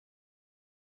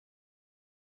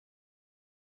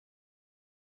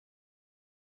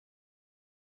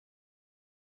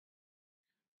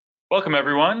Welcome,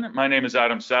 everyone. My name is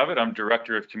Adam Savitt. I'm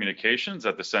Director of Communications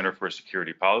at the Center for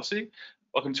Security Policy.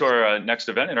 Welcome to our next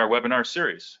event in our webinar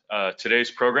series.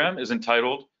 Today's program is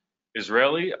entitled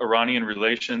Israeli-Iranian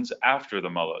Relations After the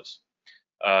Mullahs,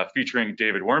 featuring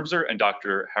David Wurmser and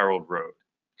Dr. Rhode.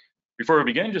 Before we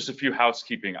begin, just a few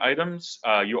housekeeping items.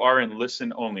 You are in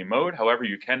listen-only mode. However,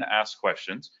 you can ask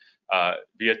questions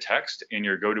via text in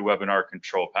your GoToWebinar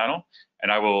control panel,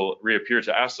 and I will reappear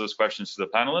to ask those questions to the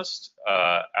panelists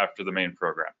after the main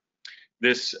program.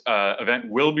 This event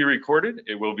will be recorded.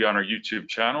 It will be on our YouTube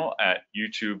channel at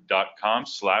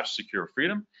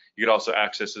youtube.com/securefreedom. You can also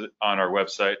access it on our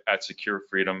website at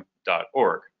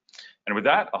securefreedom.org. And with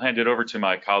that, I'll hand it over to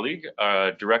my colleague,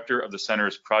 Director of the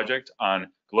Center's Project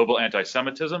on Global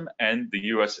Anti-Semitism and the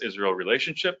U.S.-Israel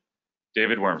relationship,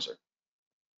 David Wurmser.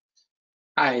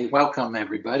 Hi, welcome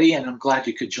everybody, and I'm glad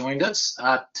you could join us.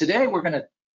 Today we're going to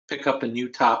pick up a new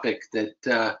topic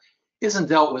that isn't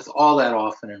dealt with all that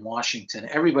often in Washington.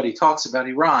 Everybody talks about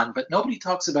Iran, but nobody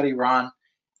talks about Iran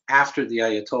after the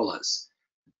Ayatollahs.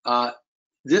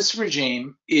 This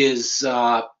regime is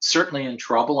certainly in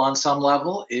trouble on some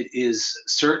level. It is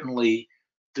certainly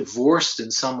divorced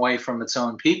in some way from its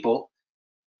own people.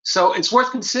 So it's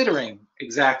worth considering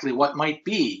exactly what might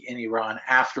be in Iran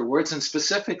afterwards, and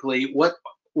specifically what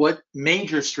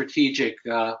major strategic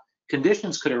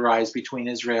conditions could arise between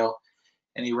Israel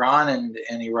and Iran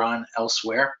and Iran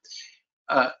elsewhere.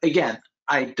 Again,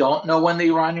 I don't know when the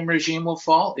Iranian regime will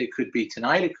fall. It could be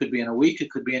tonight, it could be in a week,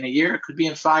 it could be in a year, it could be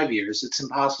in 5 years. It's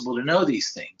impossible to know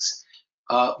these things.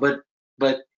 But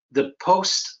the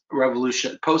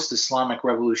post-Islamic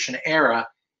revolution era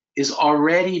is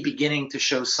already beginning to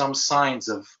show some signs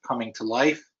of coming to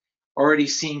life, already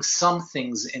seeing some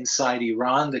things inside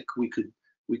Iran that we could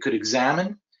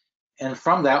examine. And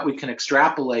from that, we can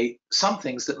extrapolate some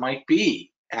things that might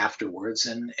be afterwards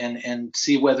and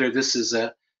see whether this is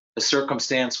a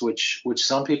circumstance which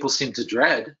some people seem to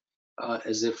dread,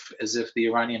 as if the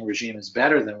Iranian regime is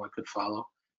better than what could follow.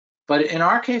 But in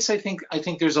our case, I think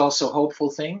there's also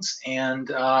hopeful things and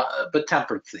but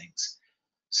tempered things.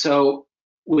 So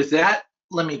with that,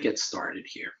 let me get started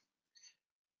here.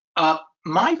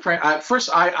 My friend, first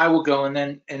I will go,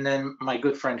 and then my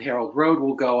good friend Rhode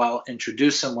will go. I'll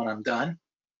introduce him when I'm done.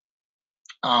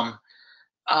 But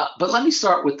let me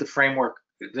start with the framework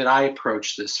that I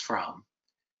approach this from,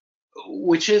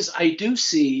 which is I do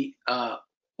see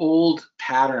old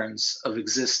patterns of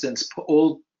existence,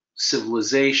 old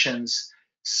civilizations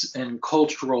and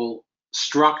cultural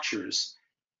structures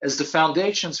as the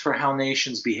foundations for how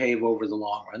nations behave over the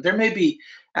long run. There may be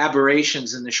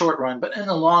aberrations in the short run, but in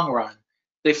the long run,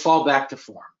 they fall back to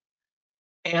form.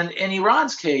 And in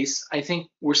Iran's case, I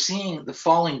think we're seeing the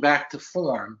falling back to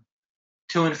form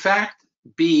to, in fact,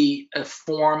 be a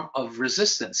form of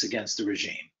resistance against the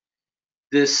regime.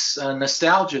 This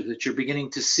nostalgia that you're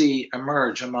beginning to see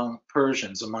emerge among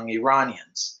Persians, among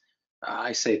Iranians.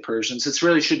 I say Persians, it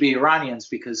really should be Iranians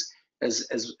because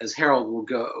as Harold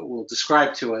will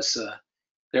describe to us,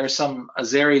 there are some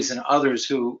Azeris and others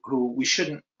who we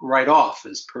shouldn't write off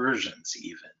as Persians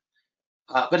even.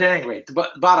 But at any rate, the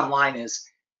bottom line is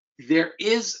there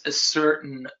is a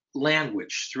certain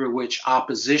language through which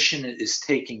opposition is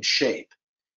taking shape,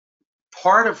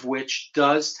 part of which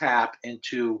does tap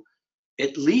into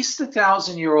at least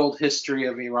 1,000-year-old history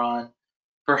of Iran,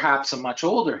 perhaps a much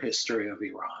older history of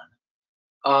Iran.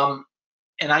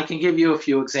 And I can give you a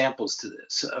few examples to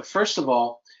this. First of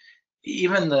all,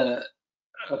 even a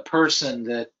person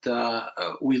that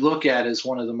we look at as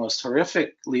one of the most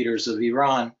horrific leaders of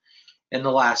Iran in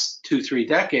the last 2-3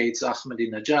 decades,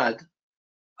 Ahmadinejad,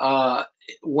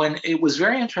 when it was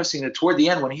very interesting that toward the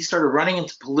end, when he started running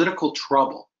into political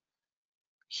trouble,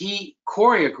 he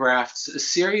choreographed a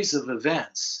series of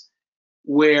events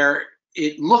where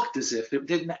it looked as if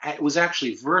it was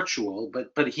actually virtual,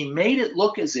 but he made it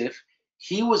look as if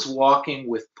he was walking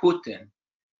with Putin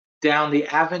down the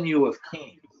Avenue of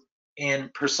Kings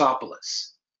in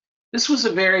Persepolis. This was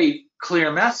a very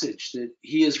clear message that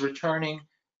he is returning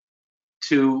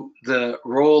to the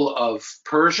role of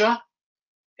Persia,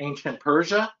 ancient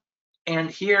Persia, and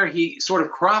here he sort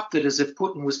of cropped it as if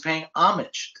Putin was paying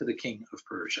homage to the king of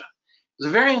Persia. It was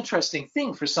a very interesting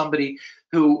thing for somebody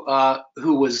who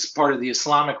was part of the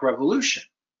Islamic Revolution.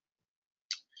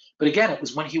 But again, it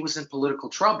was when he was in political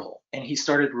trouble and he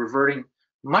started reverting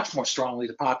much more strongly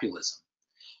to populism.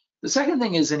 The second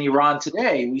thing is in Iran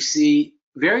today, we see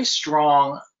very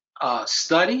strong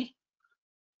study,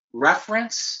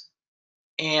 reference,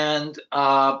 and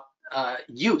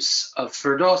use of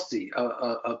Ferdowsi,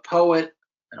 a poet,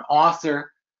 an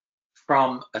author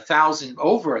from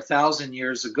over 1,000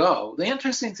 years ago. The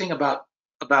interesting thing about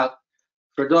about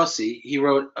Ferdowsi. He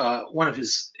wrote one of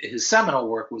his seminal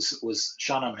work was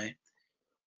Shahnameh,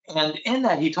 and in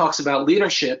that he talks about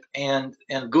leadership and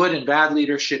good and bad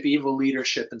leadership, evil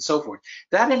leadership, and so forth.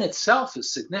 That in itself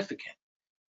is significant,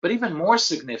 but even more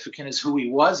significant is who he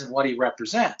was and what he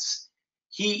represents.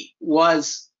 He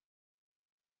was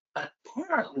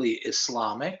apparently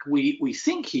Islamic. We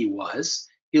think he was.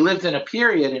 He lived in a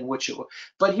period in which it was,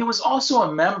 but he was also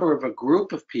a member of a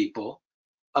group of people,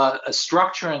 a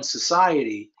structure in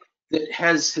society that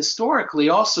has historically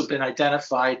also been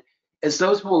identified as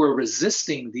those who were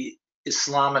resisting the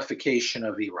Islamification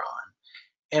of Iran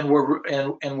and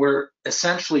were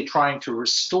essentially trying to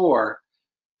restore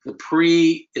the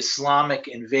pre-Islamic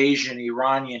invasion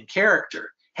Iranian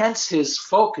character. Hence his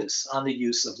focus on the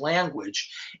use of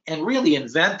language and really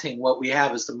inventing what we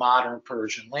have as the modern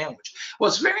Persian language.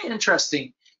 What's very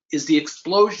interesting is the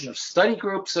explosion of study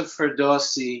groups of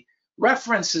Ferdowsi,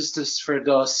 references to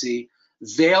Ferdowsi,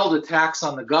 veiled attacks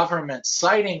on the government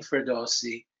citing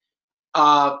Ferdowsi,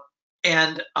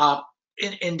 and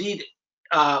indeed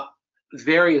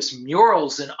various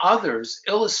murals and others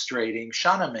illustrating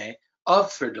Shahnameh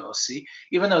of Ferdowsi,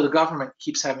 even though the government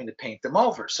keeps having to paint them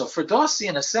over. So Ferdowsi,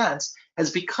 in a sense, has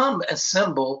become a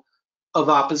symbol of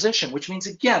opposition, which means,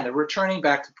 again, they're returning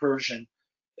back to Persian,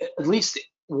 at least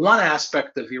one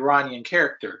aspect of Iranian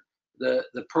character, the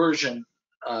Persian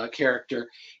character,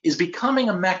 is becoming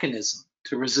a mechanism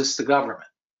to resist the government.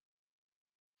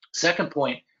 Second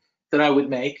point that I would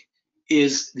make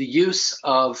is the use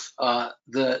of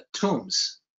the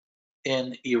tombs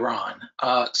in Iran,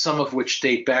 some of which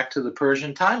date back to the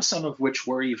Persian times, some of which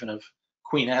were even of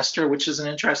Queen Esther, which is an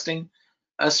interesting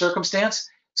circumstance.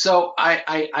 So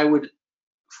I would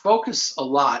focus a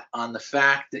lot on the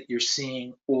fact that you're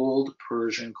seeing old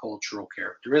Persian cultural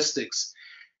characteristics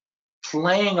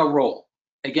playing a role.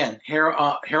 Again,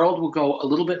 Harold will go a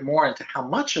little bit more into how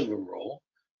much of a role,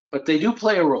 but they do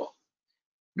play a role.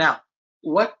 Now,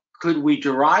 what could we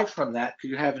derive from that?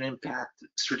 Could have an impact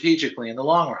strategically in the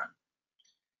long run?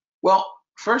 Well,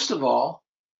 first of all,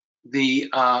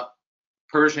 the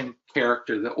Persian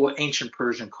character, the ancient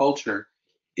Persian culture,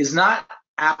 is not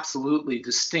absolutely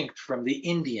distinct from the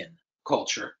Indian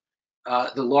culture,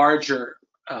 the larger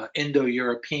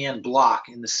Indo-European bloc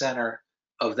in the center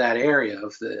of that area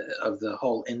of the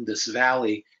whole Indus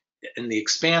Valley, in the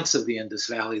expanse of the Indus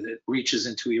Valley that reaches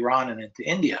into Iran and into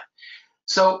India.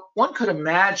 So one could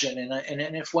imagine,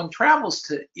 and if one travels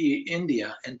to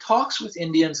India and talks with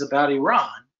Indians about Iran,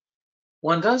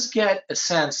 one does get a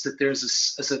sense that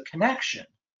there's a connection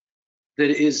that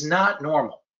is not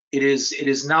normal. It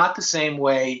is not the same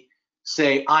way,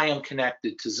 say, I am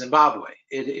connected to Zimbabwe.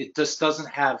 It just doesn't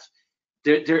have,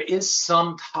 there is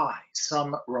some tie,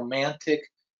 some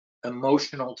romantic,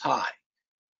 emotional tie.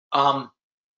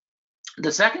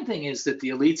 The second thing is that the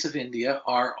elites of India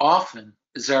are often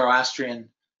Zoroastrian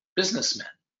businessmen,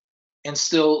 and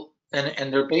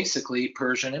they're basically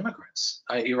Persian immigrants,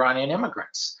 Iranian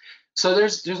immigrants. So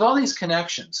there's all these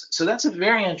connections. So that's a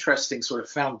very interesting sort of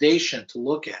foundation to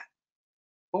look at.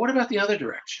 But what about the other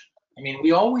direction? I mean,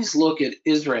 we always look at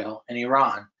Israel and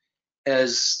Iran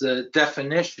as the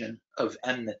definition of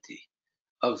enmity,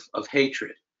 of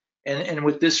hatred. And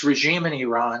with this regime in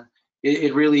Iran,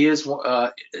 it really is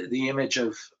the image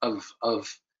of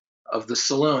the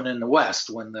saloon in the West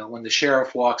when the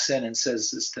sheriff walks in and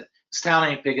says, this town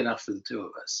ain't big enough for the two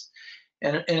of us.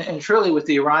 And truly, with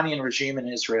the Iranian regime in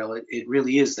Israel, it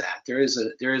really is that. There is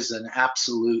an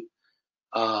absolute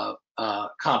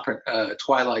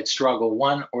twilight struggle.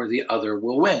 One or the other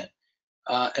will win.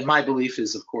 And my belief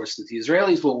is, of course, that the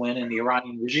Israelis will win and the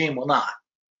Iranian regime will not.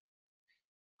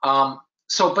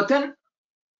 But then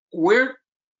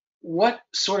what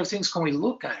sort of things can we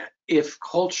look at if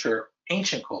culture,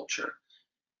 ancient culture,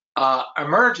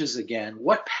 emerges again?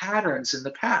 What patterns in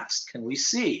the past can we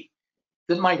see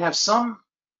that might have some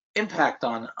impact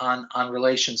on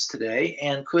relations today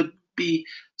and could be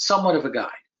somewhat of a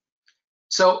guide?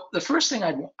 So the first thing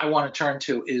I want to turn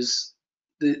to is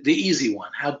the easy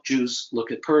one: how Jews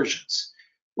look at Persians.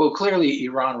 Well, clearly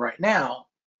Iran right now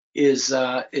is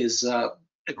a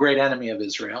great enemy of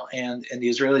Israel, and the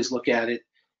Israelis look at it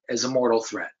as a mortal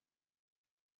threat.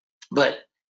 But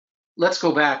let's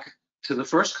go back to the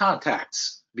first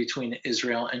contacts between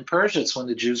Israel and Persia. It's when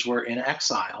the Jews were in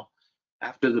exile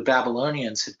after the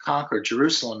Babylonians had conquered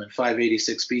Jerusalem in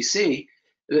 586 BC.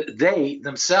 They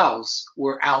themselves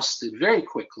were ousted very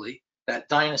quickly. That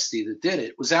dynasty that did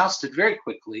it was ousted very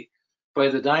quickly by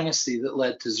the dynasty that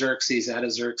led to Xerxes,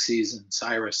 Artaxerxes, and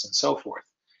Cyrus, and so forth.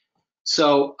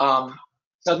 So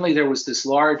suddenly there was this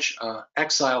large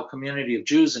exile community of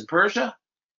Jews in Persia,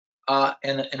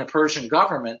 and a Persian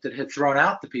government that had thrown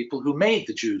out the people who made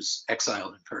the Jews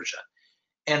exiled in Persia.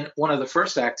 And one of the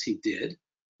first acts he did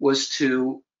was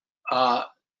to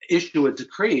issue a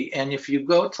decree. And if you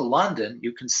go to London,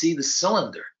 you can see the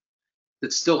cylinder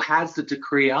that still has the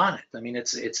decree on it. I mean,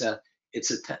 it's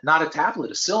not a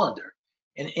tablet, a cylinder.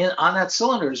 And on that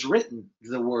cylinder is written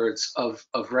the words of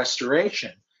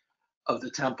restoration of the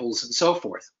temples and so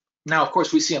forth. Now, of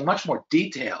course, we see a much more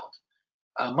detailed,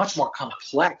 much more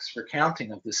complex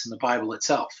recounting of this in the Bible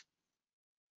itself.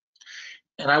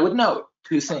 And I would note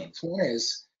two things. One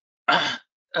is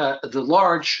the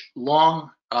large,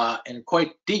 long, and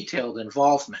quite detailed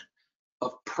involvement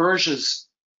of Persia's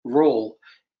role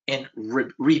in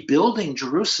rebuilding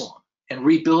Jerusalem and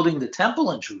rebuilding the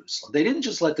temple in Jerusalem. They didn't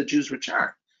just let the Jews return.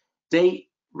 They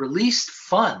released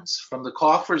funds from the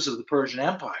coffers of the Persian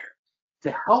Empire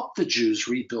to help the Jews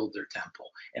rebuild their temple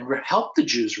and help the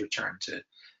Jews return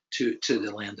to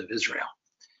the land of Israel.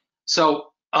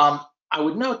 So I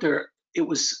would note it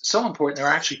was so important. There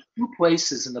are actually two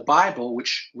places in the Bible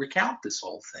which recount this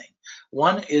whole thing.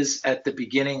 One is at the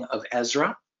beginning of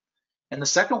Ezra, and the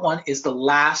second one is the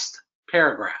last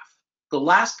paragraph. The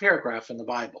last paragraph in the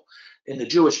Bible, in the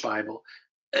Jewish Bible,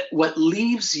 what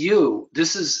leaves you,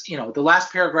 this is, the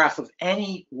last paragraph of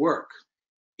any work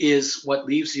is what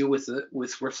leaves you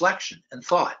with reflection and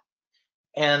thought.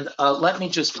 And let me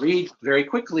just read very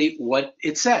quickly what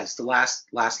it says, the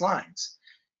last lines.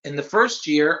 In the first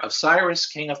year of Cyrus,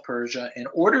 king of Persia, in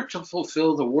order to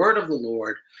fulfill the word of the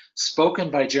Lord spoken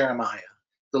by Jeremiah,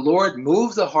 the Lord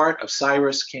moved the heart of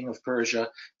Cyrus, king of Persia,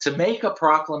 to make a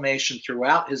proclamation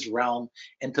throughout his realm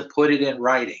and to put it in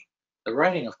writing. The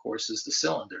writing, of course, is the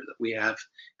cylinder that we have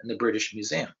in the British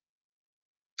Museum.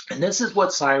 And this is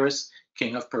what Cyrus,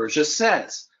 king of Persia,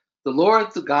 says. The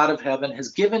Lord, the God of heaven, has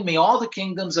given me all the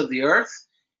kingdoms of the earth,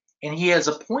 and he has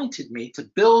appointed me to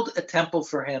build a temple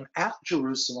for him at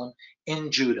Jerusalem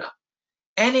in Judah.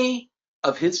 Any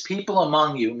of his people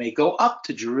among you may go up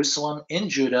to Jerusalem in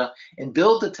Judah and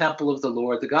build the temple of the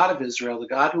Lord, the God of Israel, the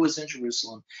God who is in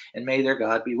Jerusalem, and may their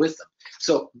God be with them.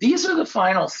 So these are the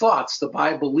final thoughts the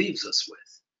Bible leaves us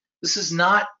with. This is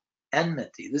not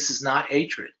enmity. This is not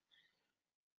hatred.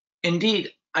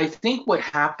 Indeed, I think what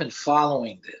happened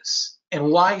following this and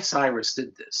why Cyrus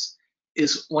did this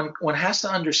is one has to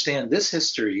understand this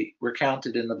history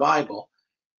recounted in the Bible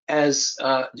as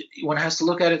one has to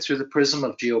look at it through the prism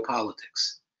of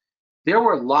geopolitics. There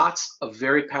were lots of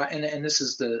very and this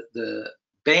is the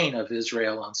bane of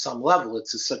Israel on some level.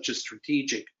 It's such a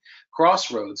strategic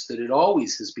crossroads that it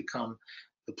always has become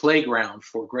the playground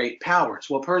for great powers.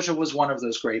 Well, Persia was one of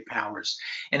those great powers,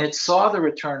 and it saw the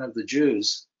return of the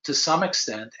Jews to some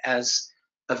extent as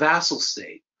a vassal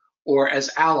state or as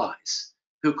allies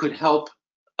who could help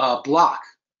block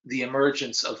the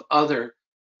emergence of other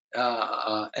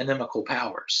inimical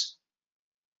powers.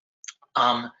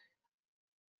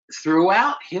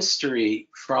 Throughout history,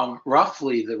 from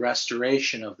roughly the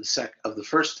restoration of the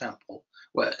first temple,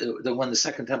 when the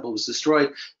second temple was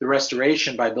destroyed, the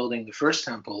restoration by building the first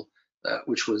temple,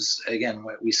 which was, again,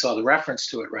 we saw the reference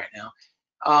to it right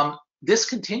now, this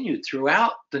continued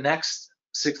throughout the next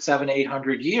 600, 700,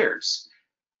 800 years.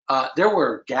 There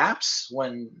were gaps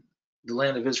when the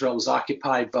land of Israel was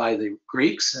occupied by the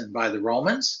Greeks and by the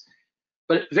Romans.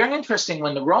 But very interesting,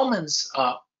 when the Romans,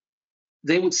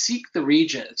 they would seek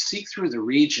through the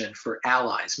region for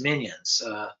allies, minions,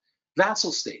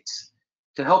 vassal states,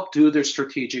 to help do their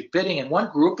strategic bidding. And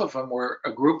one group of them were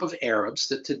a group of Arabs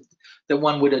that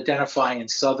one would identify in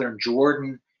southern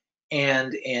Jordan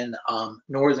and in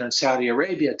northern Saudi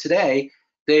Arabia today.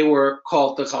 They were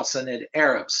called the Ghassanid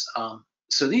Arabs.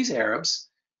 So these Arabs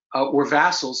were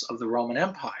vassals of the Roman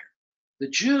Empire. The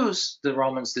Jews, the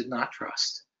Romans did not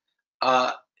trust.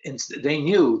 They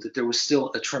knew that there was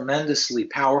still a tremendously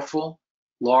powerful,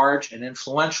 large, and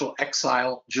influential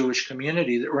exile Jewish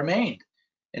community that remained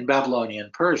in Babylonia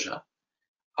and Persia.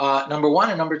 Number one,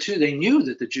 and number two, they knew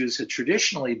that the Jews had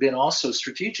traditionally been also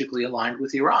strategically aligned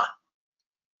with Iran.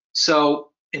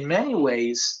 So in many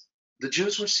ways, the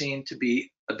Jews were seen to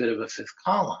be a bit of a fifth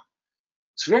column.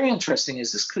 What's very interesting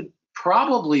is this could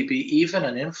probably be even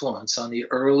an influence on the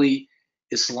early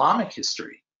Islamic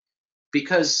history,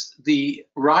 because the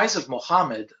rise of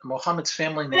Muhammad's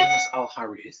family name is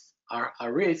Al-Harith.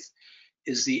 Al-Harith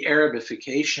is the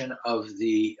Arabification of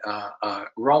the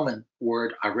Roman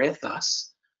word Arethas,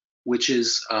 which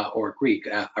is, or Greek,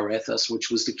 Arethas, which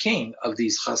was the king of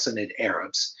these Ghassanid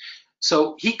Arabs.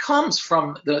 So he comes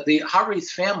from the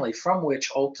Harith family, from which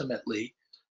ultimately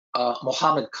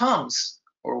Muhammad comes,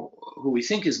 or who we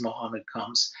think is Muhammad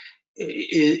comes,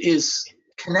 is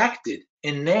connected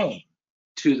in name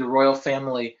to the royal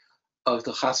family of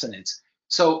the Chassanids.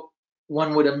 So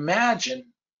one would imagine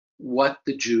what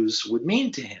the Jews would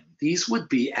mean to him. These would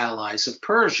be allies of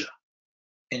Persia.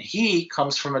 And he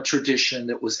comes from a tradition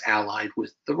that was allied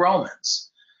with the Romans.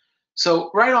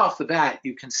 So right off the bat,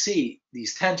 you can see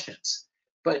these tensions.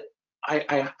 But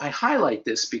I highlight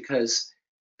this because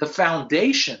the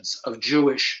foundations of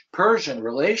Jewish-Persian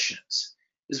relations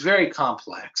is very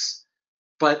complex,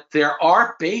 but there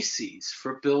are bases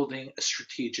for building a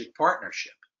strategic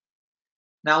partnership.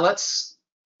 Now let's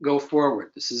go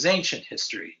forward. This is ancient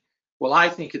history. Well, I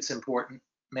think it's important.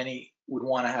 Many would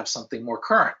want to have something more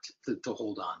current to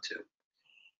hold on to.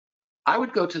 I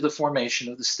would go to the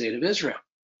formation of the State of Israel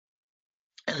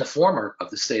and the former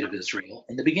of the State of Israel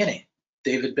in the beginning,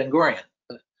 David Ben-Gurion,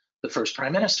 the first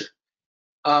prime minister.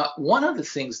 One of the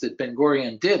things that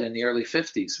Ben-Gurion did in the early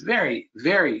 50s, very,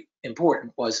 very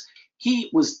important, was he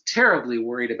was terribly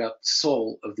worried about the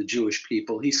soul of the Jewish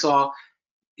people. He saw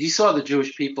the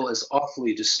Jewish people as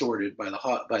awfully distorted by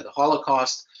the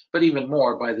Holocaust, but even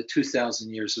more by the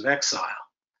 2,000 years of exile.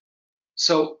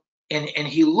 So, and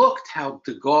he looked how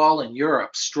de Gaulle in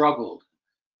Europe struggled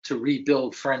to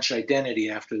rebuild French identity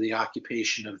after the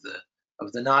occupation of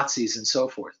the Nazis and so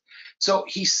forth. So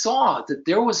he saw that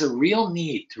there was a real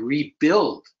need to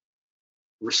rebuild,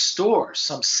 restore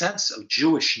some sense of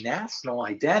Jewish national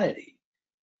identity,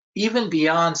 even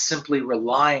beyond simply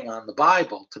relying on the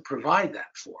Bible to provide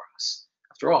that for us.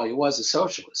 After all, he was a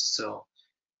socialist, so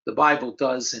the Bible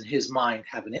does, in his mind,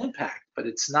 have an impact, but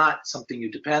it's not something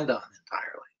you depend on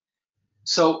entirely.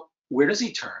 So where does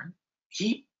he turn?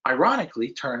 He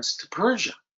ironically turns to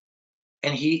Persia,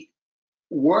 and he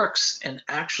works and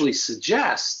actually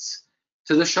suggests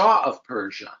to the Shah of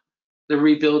Persia the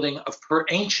rebuilding of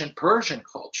ancient Persian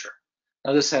culture.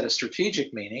 Now, this had a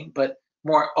strategic meaning, but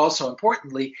more also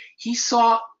importantly, he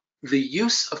saw the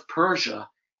use of Persia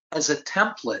as a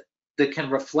template that can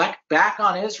reflect back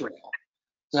on Israel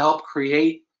to help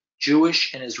create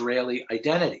Jewish and Israeli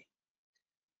identity.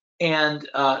 And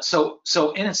so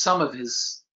in some of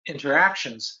his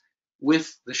interactions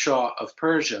with the Shah of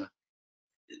Persia,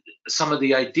 some of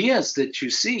the ideas that you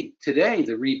see today,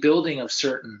 the rebuilding of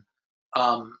certain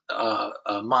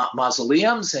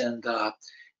mausoleums and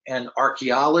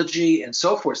archaeology and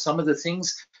so forth, some of the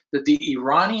things that the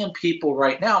Iranian people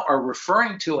right now are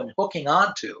referring to and hooking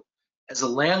onto as a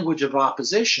language of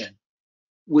opposition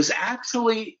was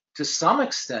actually, to some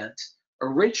extent,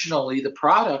 originally the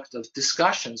product of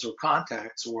discussions or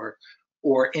contacts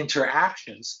or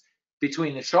interactions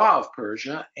between the Shah of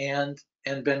Persia and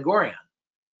Ben-Gurion.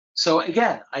 So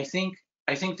again, I think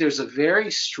there's a very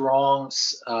strong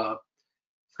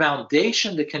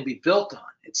foundation that can be built on.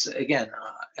 It's again,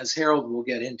 as Harold will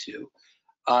get into,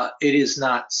 it is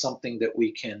not something that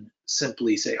we can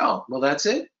simply say, oh, well, that's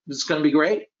it. It's going to be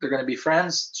great. They're going to be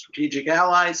friends, strategic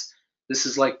allies. This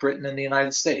is like Britain and the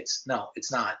United States. No,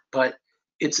 it's not. But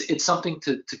it's something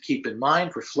to keep in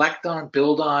mind, reflect on,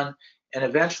 build on, and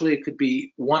eventually it could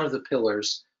be one of the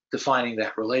pillars defining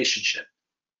that relationship.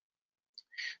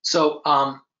 So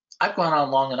I've gone on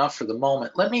long enough for the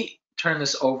moment. Let me turn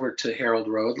this over to Harold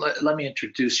Rhode. Let me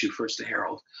introduce you first to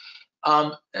Harold.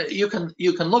 You can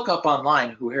look up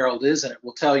online who Harold is, and it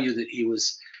will tell you that he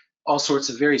was all sorts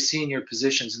of very senior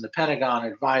positions in the Pentagon,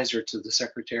 advisor to the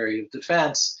Secretary of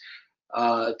Defense,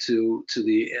 to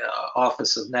the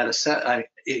Office of Net Assessment.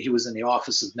 He was in the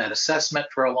Office of Net Assessment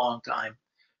for a long time,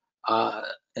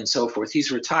 and so forth.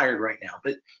 He's retired right now.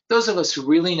 But those of us who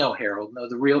really know Harold know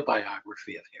the real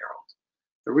biography of Harold.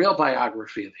 The real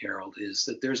biography of Harold is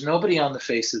that there's nobody on the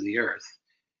face of the earth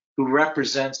who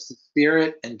represents the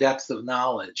spirit and depth of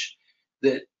knowledge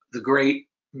that the great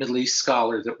Middle East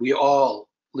scholar that we all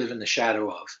live in the shadow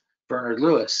of, Bernard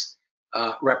Lewis,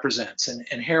 represents.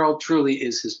 And Harold truly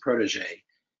is his protege.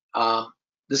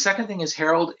 The second thing is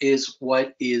Harold is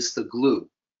what is the glue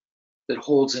that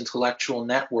holds intellectual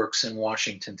networks in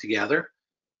Washington together.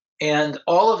 And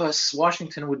all of us,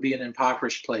 Washington would be an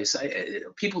impoverished place.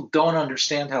 People don't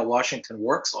understand how Washington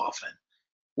works often.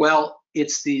 Well,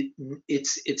 it's the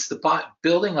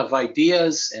building of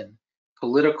ideas and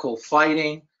political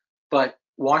fighting, but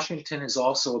Washington is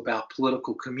also about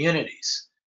political communities,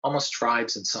 almost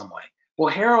tribes in some way. Well,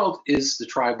 Harold is the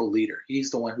tribal leader. He's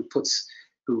the one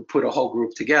who put a whole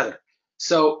group together.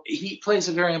 So he plays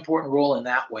a very important role in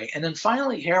that way. And then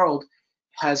finally, Harold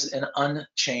has an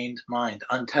unchained mind,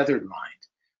 untethered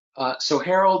mind. So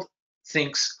Harold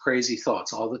thinks crazy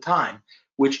thoughts all the time,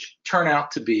 which turn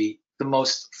out to be the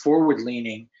most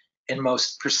forward-leaning and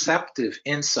most perceptive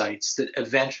insights that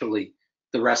eventually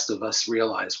the rest of us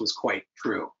realize was quite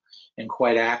true and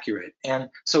quite accurate. And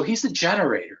so he's the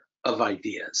generator of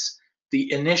ideas.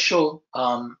 The initial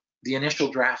the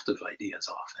initial draft of ideas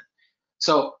often.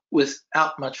 So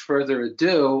without much further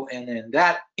ado, and in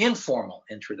that informal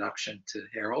introduction to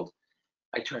Harold,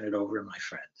 I turn it over to my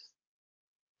friend.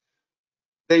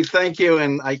 Dave, thank you,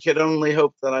 and I can only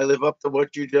hope that I live up to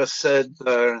what you just said.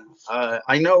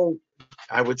 I know,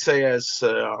 I would say, as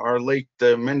our late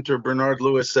mentor Bernard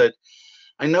Lewis said,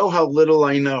 I know how little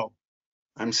I know.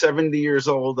 I'm 70 years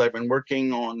old. I've been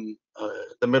working on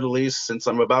the Middle East since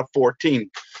I'm about 14.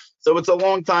 So it's a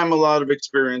long time, a lot of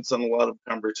experience, and a lot of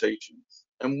conversations.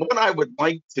 And what I would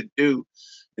like to do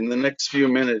in the next few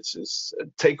minutes is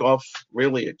take off,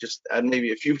 really, just add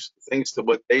maybe a few things to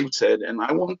what Dave said. And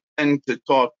I want them to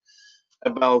talk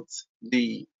about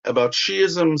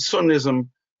Shiism, Sunnism,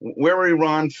 where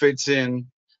Iran fits in,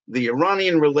 the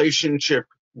Iranian relationship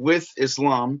with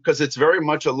Islam, because it's very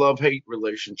much a love-hate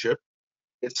relationship.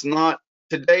 It's not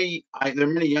today. There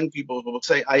are many young people who will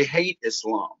say, I hate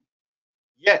Islam.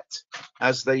 Yet,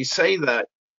 as they say that,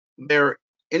 their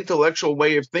intellectual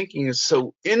way of thinking is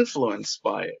so influenced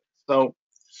by it. So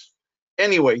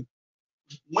anyway,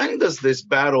 when does this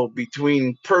battle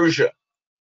between Persia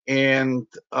and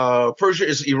Persia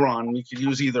is Iran? We could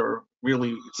use either,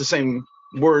 really, it's the same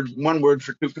word, one word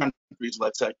for two countries,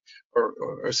 let's say,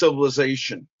 or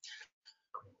civilization.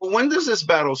 When does this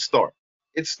battle start?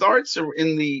 It starts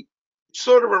in the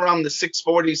sort of around the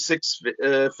 640s,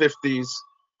 650s,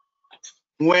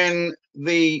 when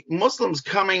the Muslims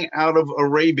coming out of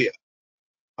Arabia,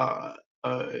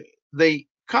 they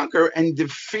conquer and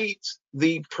defeat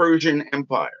the Persian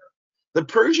Empire. The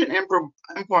Persian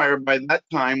Empire by that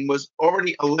time was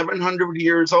already 1,100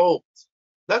 years old.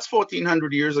 That's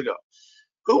 1,400 years ago.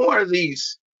 Who are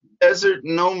these desert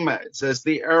nomads, as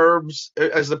the Arabs,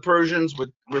 as the Persians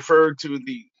would refer to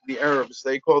the Arabs?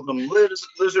 They called them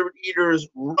lizard eaters,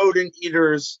 rodent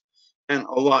eaters, and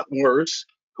a lot worse.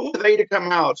 Who are they to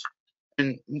come out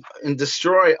and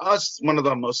destroy us, one of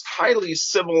the most highly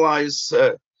civilized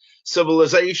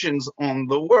civilizations on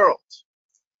the world,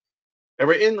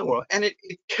 ever in the world? And it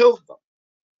killed them.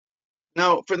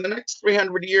 Now, for the next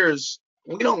 300 years,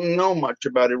 we don't know much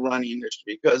about Iranian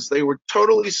history because they were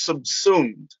totally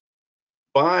subsumed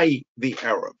by the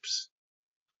Arabs.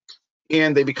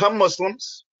 And they become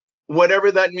Muslims,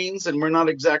 whatever that means, and we're not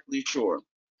exactly sure.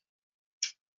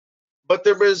 But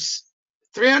there was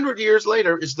 300 years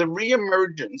later is the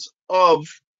reemergence of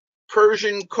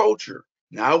Persian culture.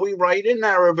 Now we write in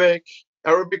Arabic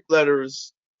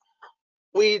letters.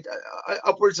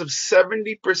 Upwards of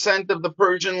 70% of the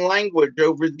Persian language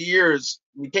over the years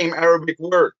became Arabic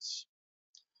words.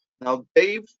 Now,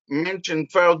 Dave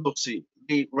mentioned Ferdowsi,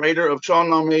 the writer of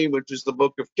Shahnameh, which is the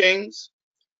Book of Kings,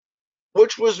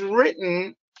 which was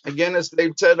written, again, as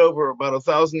Dave said, over about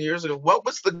 1,000 years ago. What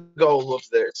was the goal of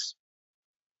this?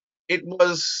 It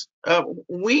was,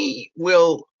 we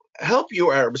will help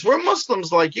you Arabs. We're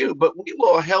Muslims like you, but we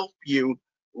will help you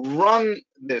run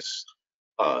this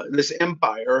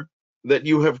empire that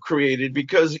you have created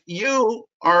because you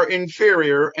are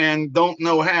inferior and don't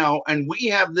know how, and we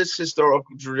have this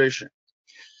historical tradition.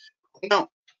 Now,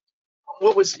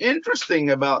 what was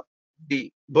interesting about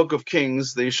the Book of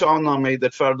Kings, the Shahnameh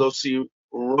that Ferdowsi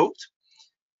wrote,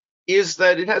 is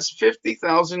that it has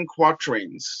 50,000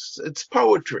 quatrains. It's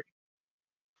poetry.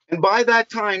 And by that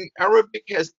time, Arabic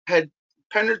had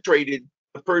penetrated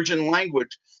the Persian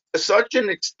language to such an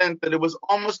extent that it was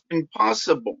almost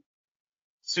impossible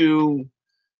to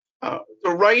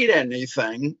write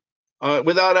anything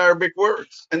without Arabic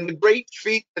words. And the great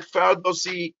feat that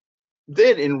Ferdowsi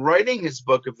did in writing his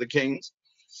Book of the Kings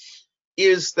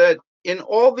is that in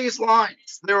all these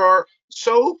lines, there are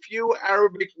so few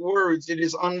Arabic words, it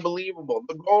is unbelievable.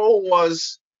 The goal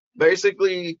was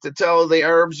basically to tell the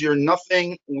Arabs, you're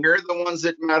nothing, we're the ones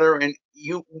that matter, and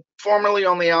you, formerly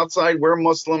on the outside, we're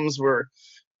Muslims, we're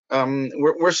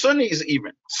Sunnis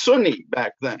even, Sunni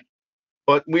back then.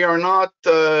 But we are not,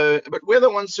 but we're the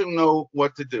ones who know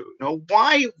what to do. Now,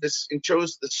 why this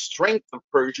shows the strength of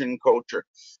Persian culture.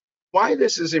 Why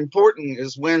this is important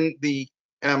is when the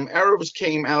Arabs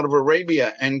came out of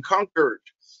Arabia and conquered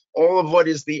all of what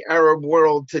is the Arab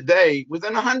world today,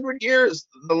 within 100 years,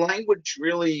 the language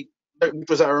really, which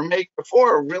was Aramaic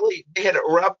before, really, they had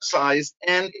Arabicized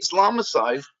and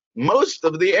Islamicized most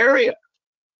of the area.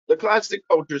 The classic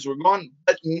cultures were gone,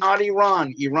 but not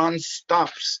Iran. Iran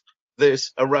stops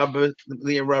this Arabizing,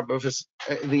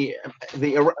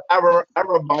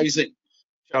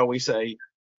 shall we say,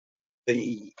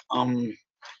 the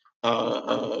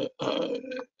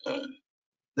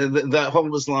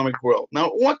whole Islamic world. Now,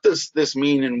 what does this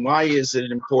mean and why is it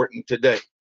important today?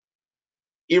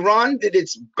 Iran did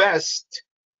its best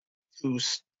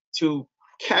to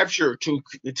capture,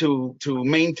 to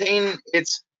maintain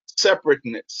its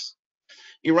separateness.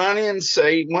 Iranians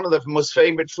say one of the most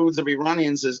favorite foods of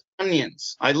Iranians is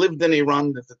onions. I lived in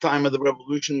Iran at the time of the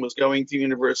revolution, was going to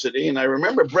university, and I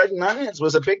remember bread and onions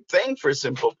was a big thing for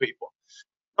simple people.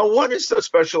 Now, what is so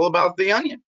special about the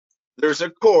onion? There's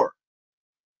a core,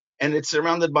 and it's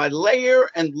surrounded by layer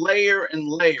and layer and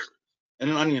layer, and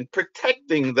an onion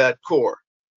protecting that core.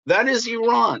 That is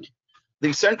Iran.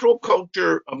 The central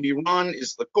culture of Iran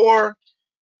is the core,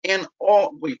 and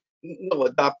we'll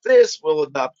adopt this, we'll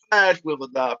adopt that,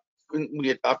 we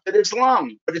adopted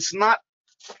Islam, but it's not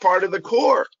part of the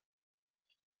core.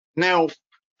 Now,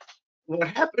 what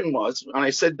happened was, and I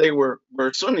said they were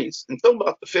Sunnis until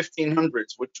about the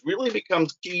 1500s, which really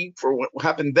becomes key for what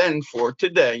happened then for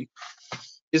today,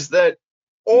 is that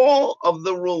all of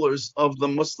the rulers of the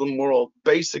Muslim world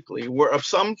basically were of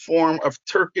some form of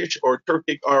Turkish or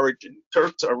Turkic origin.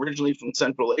 Turks are originally from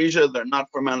Central Asia. They're not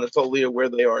from Anatolia where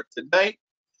they are today.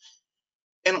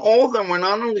 And all of them were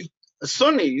not only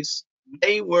Sunnis,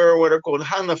 they were what are called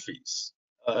Hanafis.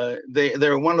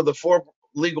 They're one of the four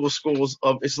legal schools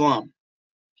of Islam.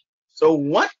 So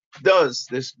what does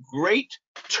this great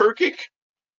Turkic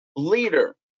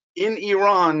leader in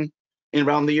Iran in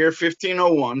around the year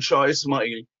 1501, Shah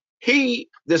Ismail, he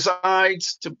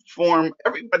decides to form,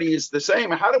 everybody is the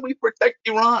same. How do we protect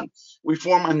Iran? We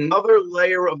form another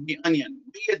layer of the onion.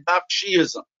 We adopt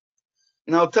Shiism.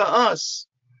 Now, to us,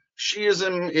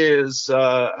 Shiism is,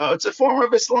 it's a form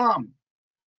of Islam,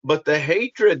 but the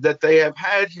hatred that they have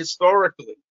had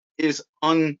historically is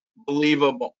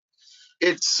unbelievable.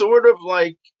 It's sort of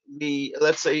like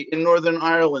let's say in Northern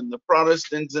Ireland, the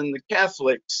Protestants and the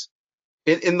Catholics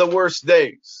in the worst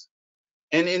days.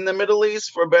 And in the Middle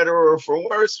East, for better or for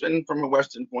worse, and from a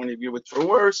Western point of view, it's for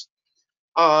worse,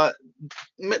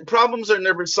 problems are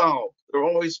never solved. They're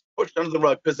always pushed under the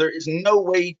rug because there is no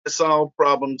way to solve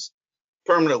problems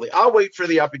permanently. I'll wait for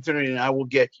the opportunity and I will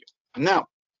get you. Now,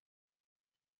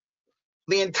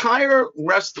 the entire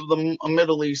rest of the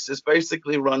Middle East is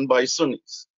basically run by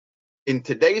Sunnis. In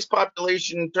today's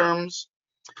population terms,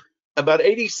 about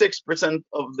 86%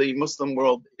 of the Muslim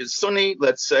world is Sunni,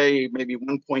 let's say maybe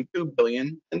 1.2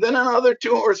 billion, and then another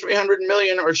 200 or 300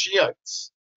 million are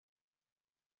Shiites.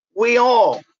 We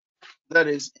all, that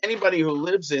is, anybody who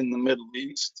lives in the Middle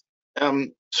East,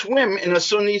 swim in a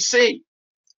Sunni sea.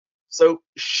 So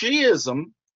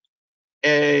Shiism,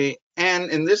 and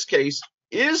in this case,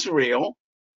 Israel,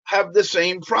 have the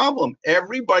same problem.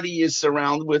 Everybody is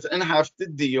surrounded with and have to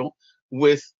deal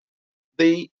with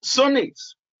the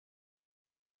Sunnis.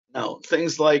 Now,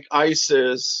 things like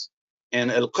ISIS and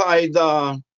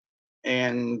Al-Qaeda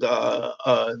and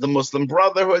the Muslim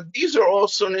Brotherhood, these are all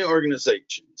Sunni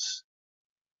organizations.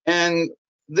 And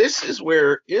this is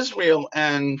where Israel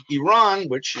and Iran,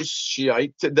 which is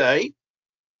Shiite today,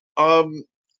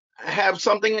 have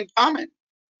something in common.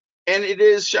 And it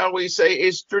is, shall we say,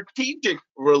 a strategic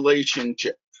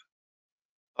relationship.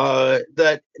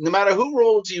 That no matter who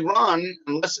rules Iran,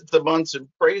 unless it's a bunch of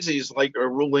crazies like are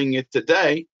ruling it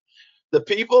today, the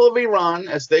people of Iran,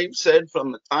 as they've said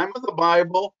from the time of the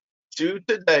Bible to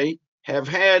today, have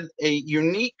had a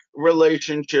unique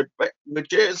relationship,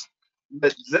 which is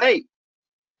that they,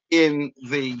 in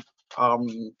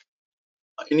Iran,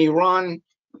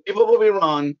 the people of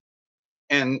Iran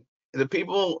and the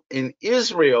people in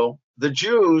Israel, the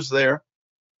Jews there,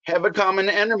 have a common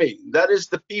enemy. That is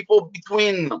the people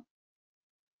between them.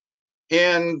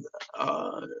 And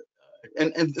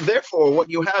therefore, what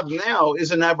you have now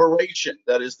is an aberration.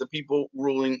 That is the people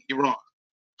ruling Iran.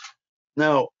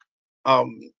 Now,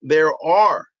 there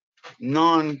are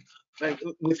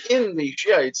within the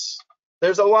Shiites,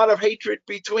 there's a lot of hatred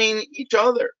between each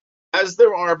other, as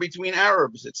there are between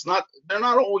Arabs. They're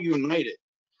not all united.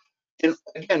 And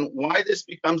again, why this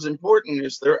becomes important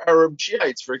is there are Arab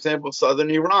Shiites. For example,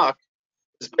 southern Iraq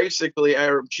is basically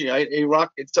Arab Shiite.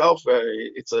 Iraq itself,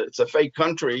 it's a fake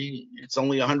country. It's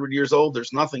only 100 years old.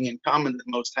 There's nothing in common that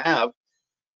most have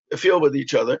feel with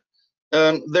each other.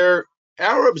 They're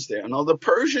Arabs there. Now, the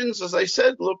Persians, as I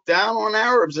said, look down on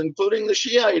Arabs, including the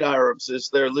Shiite Arabs, as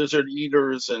they're lizard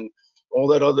eaters and all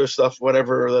that other stuff,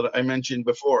 whatever that I mentioned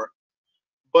before.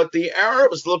 But the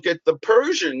Arabs look at the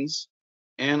Persians,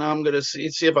 and I'm going to see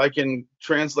if I can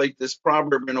translate this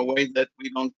proverb in a way that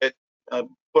we don't get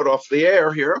put off the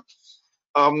air here.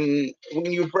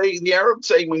 The Arabs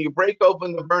say, when you break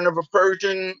open the burn of a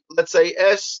Persian, let's say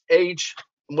SH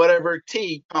whatever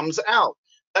T comes out.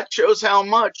 That shows how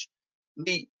much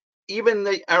even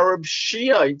the Arab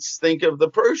Shiites think of the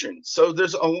Persians. So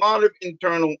there's a lot of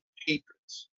internal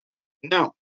hatreds.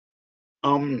 Now,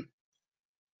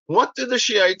 what do the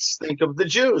Shiites think of the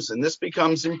Jews? And this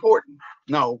becomes important.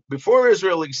 Now, before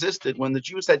Israel existed, when the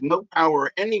Jews had no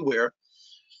power anywhere,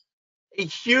 a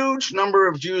huge number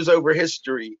of Jews over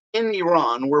history in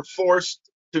Iran were forced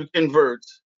to convert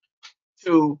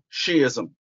to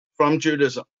Shiism from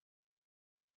Judaism.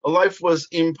 Life was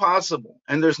impossible.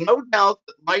 And there's no doubt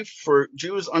that life for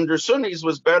Jews under Sunnis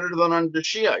was better than under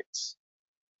Shiites.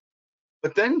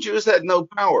 But then Jews had no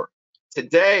power.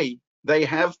 Today, they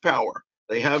have power.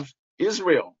 They have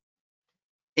Israel.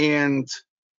 And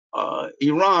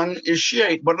Iran is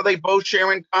Shiite. What do they both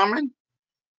share in common?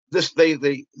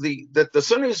 That the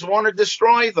Sunnis want to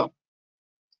destroy them.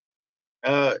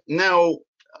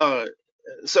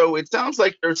 So it sounds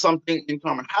like there's something in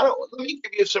common. Let me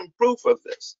give you some proof of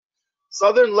this.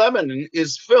 Southern Lebanon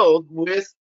is filled with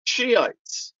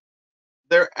Shiites.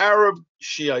 They're Arab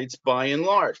Shiites by and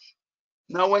large.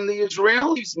 Now, when the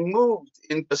Israelis moved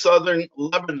into southern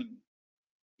Lebanon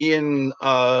in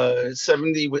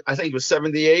 70, I think it was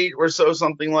 78 or so,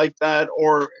 something like that,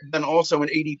 or then also in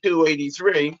 82,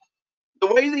 83, the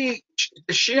way the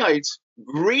Shiites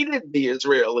greeted the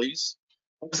Israelis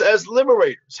was as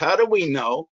liberators. How do we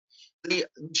know? The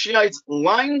Shiites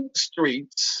lined the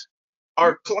streets,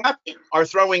 are clapping, are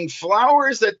throwing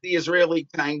flowers at the Israeli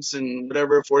tanks and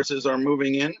whatever forces are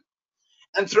moving in,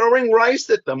 and throwing rice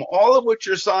at them, all of which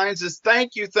are signs is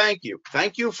thank you, thank you.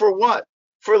 Thank you for what?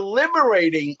 For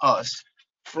liberating us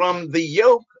from the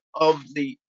yoke of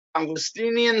the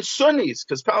Palestinian Sunnis,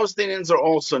 because Palestinians are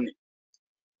all Sunni.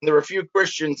 There are a few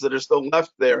Christians that are still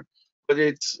left there, but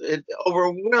it's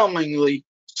overwhelmingly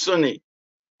Sunni.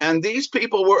 And these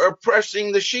people were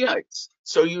oppressing the Shiites.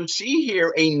 So you see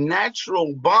here a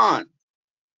natural bond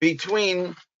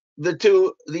between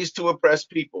these two oppressed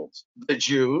peoples, the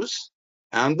Jews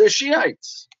and the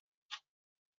Shiites.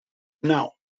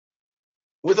 Now,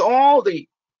 with all the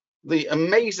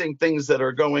amazing things that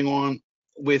are going on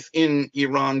within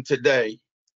Iran today,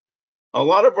 a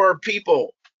lot of our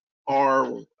people are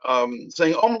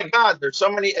saying, oh my God, there's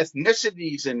so many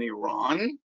ethnicities in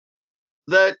Iran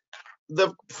that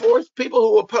the fourth people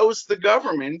who oppose the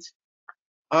government,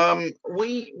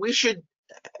 we should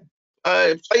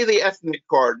play the ethnic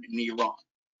card in Iran.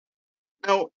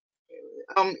 Now,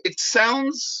 it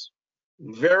sounds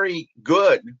very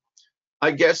good,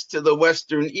 I guess, to the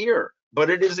Western ear, but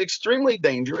it is extremely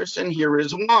dangerous, and here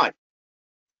is why.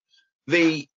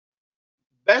 The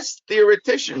best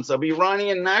theoreticians of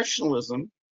Iranian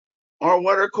nationalism are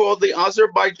what are called the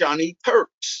Azerbaijani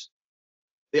Turks.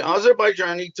 The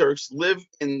Azerbaijani Turks live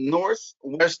in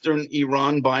northwestern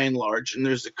Iran by and large, and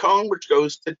there's a cone which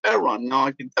goes to Tehran. Now,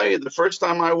 I can tell you, the first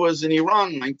time I was in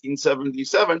Iran in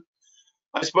 1977,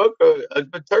 I spoke a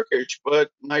good Turkish,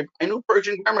 but I knew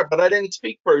Persian grammar, but I didn't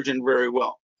speak Persian very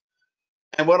well.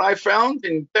 And what I found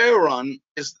in Tehran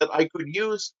is that I could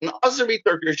use an Azeri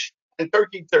Turkish and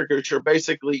Turkey Turkish are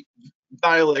basically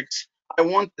dialects. I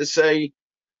want to say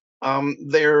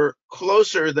they're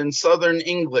closer than Southern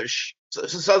English,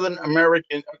 Southern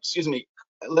American, excuse me,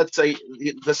 let's say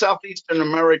the Southeastern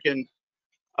American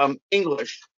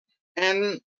English,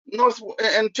 and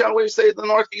shall we say the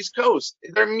Northeast Coast.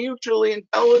 They're mutually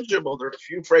intelligible. There are a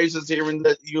few phrases here and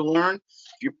that you learn,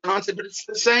 you pronounce it, but it's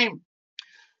the same.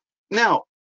 Now,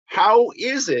 how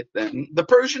is it then? The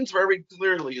Persians very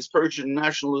clearly is Persian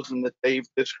nationalism that they've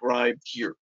described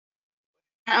here.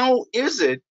 How is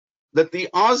it that the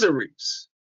Azeris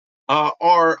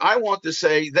are, I want to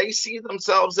say, they see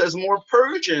themselves as more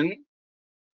Persian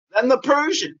than the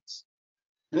Persians?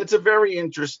 And it's a very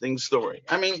interesting story.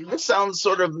 I mean, this sounds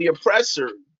sort of the oppressed,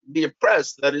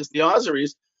 that is the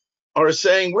Azeris, are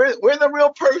saying, we're the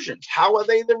real Persians. How are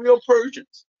they the real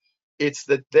Persians? It's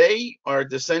that they are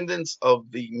descendants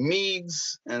of the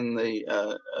Medes and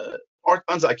the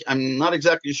Parthians. I'm not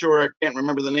exactly sure. I can't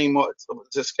remember the name.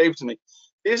 It escapes me.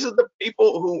 These are the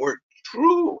people who were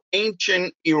true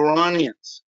ancient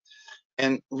Iranians.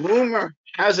 And rumor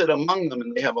has it among them,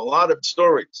 and they have a lot of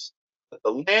stories, that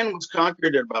the land was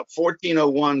conquered in about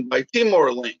 1401 by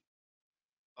Timur-Lenk,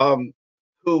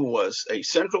 who was a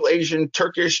Central Asian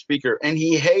Turkish speaker, and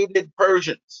he hated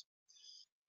Persians.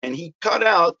 And he cut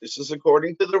out, this is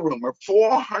according to the rumor,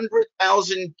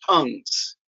 400,000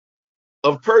 tongues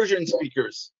of Persian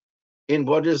speakers in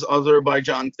what is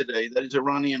Azerbaijan today, that is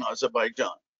Iranian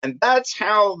Azerbaijan. And that's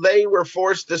how they were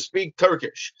forced to speak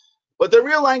Turkish. But the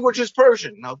real language is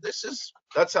Persian. Now,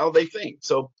 that's how they think.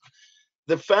 So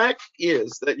the fact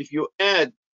is that if you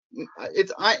add,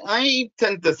 I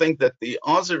tend to think that the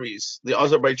Azeris, the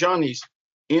Azerbaijanis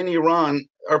in Iran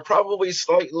are probably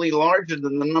slightly larger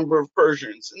than the number of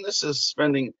Persians. And this is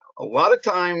spending a lot of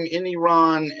time in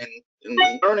Iran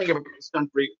and learning about this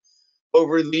country.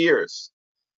 over the years.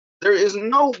 There is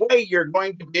no way you're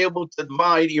going to be able to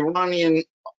divide Iranian,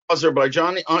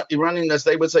 Azerbaijani, Iranian, as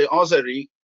they would say, Azeri,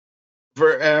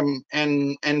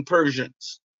 and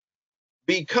Persians,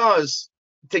 because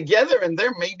together, and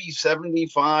there may be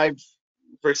 75%,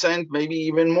 maybe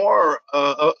even more,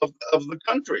 of the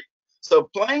country. So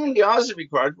playing the Azeri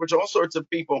card, which all sorts of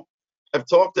people have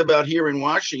talked about here in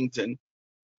Washington,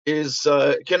 is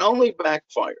can only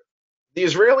backfire. The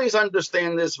Israelis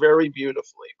understand this very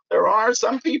beautifully. There are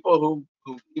some people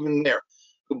who even there,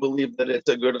 who believe that it's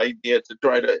a good idea to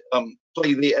try to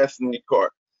play the ethnic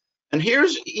card. And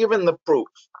here's even the proof.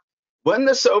 When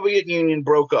the Soviet Union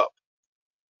broke up,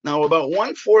 now about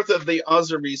 1/4 of the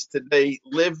Azeris today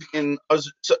live in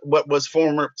what was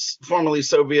formerly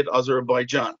Soviet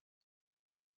Azerbaijan.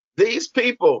 These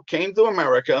people came to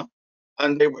America,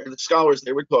 and they were the scholars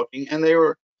they were talking, and they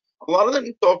were, a lot of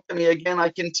them talked to me. Again, I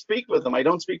can speak with them. I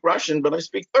don't speak Russian, but I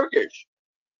speak Turkish.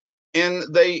 And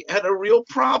they had a real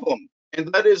problem.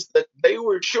 And that is that they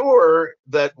were sure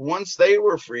that once they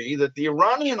were free, that the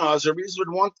Iranian Azeris would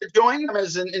want to join them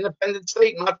as an independent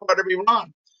state, not part of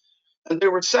Iran. And they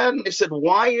were sad, and they said,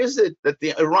 why is it that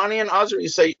the Iranian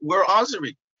Azeris say, we're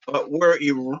Azeri, but we're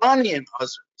Iranian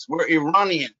Azeris, we're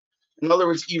Iranian. In other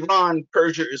words, Iran,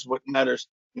 Persia is what matters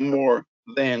more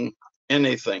than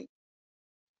anything.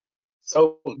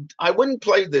 So I wouldn't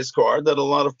play this card that a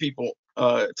lot of people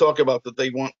talk about that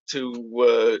they want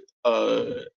to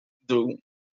do.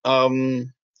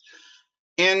 And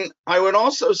I would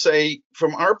also say,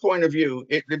 from our point of view,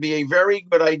 it would be a very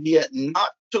good idea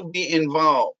not to be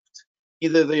involved,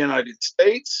 either the United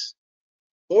States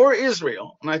or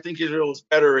Israel. And I think Israel is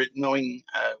better at knowing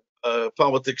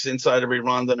politics inside of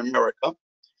Iran than America,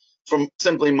 from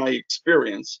simply my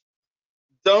experience.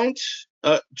 Don't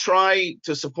try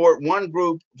to support one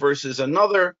group versus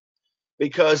another,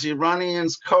 because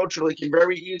Iranians culturally can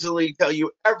very easily tell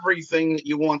you everything that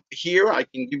you want to hear. I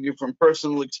can give you from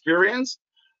personal experience.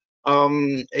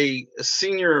 A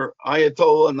senior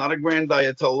Ayatollah, not a grand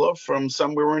Ayatollah, from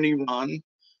somewhere in Iran,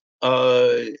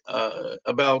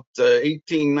 about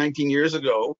 18, 19 years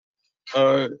ago,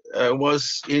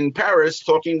 was in Paris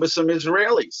talking with some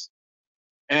Israelis.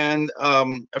 And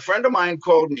a friend of mine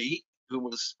called me, who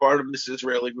was part of this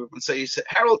Israeli group, and he said,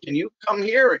 Harold, can you come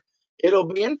here? It'll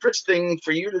be interesting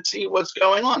for you to see what's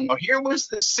going on. Now, here was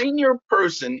the senior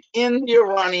person in the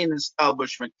Iranian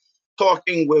establishment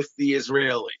talking with the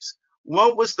Israelis.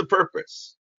 What was the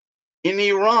purpose? In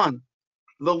Iran,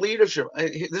 the leadership,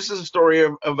 this is a story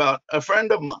about a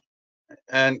friend of mine,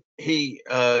 and he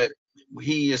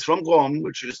is from Qom,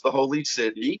 which is the holy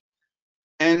city.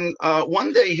 And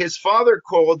one day his father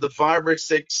called the 5 or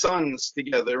 6 sons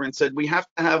together and said, we have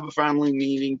to have a family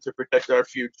meeting to protect our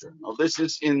future. Now, this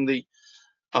is in the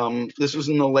this was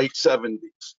in the late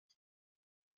 70s.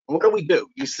 What do we do?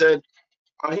 He said,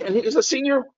 and he's a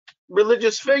senior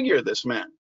religious figure, this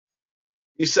man.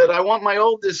 He said, I want my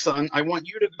oldest son, I want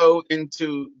you to go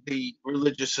into the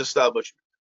religious establishment.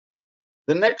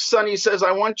 The next son, he says,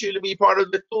 I want you to be part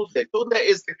of the Tudeh. Tudeh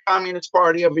is the Communist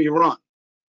Party of Iran.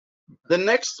 The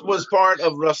next was part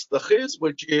of Rastakhiz,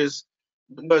 which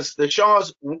was the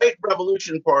Shah's White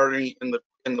Revolution Party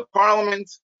in the parliament.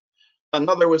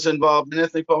 Another was involved in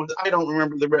ethnic politics. I don't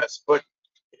remember the rest. But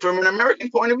from an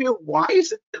American point of view, why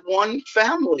is it that one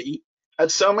family had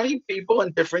so many people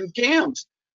in different camps?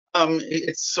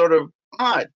 It's sort of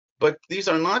odd. But these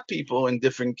are not people in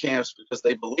different camps because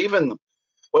they believe in them.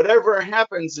 Whatever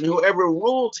happens and whoever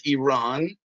rules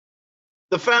Iran,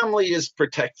 the family is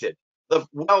protected. The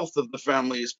wealth of the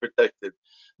family is protected.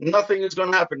 Nothing is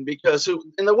going to happen because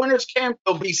in the winner's camp,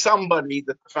 there'll be somebody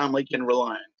that the family can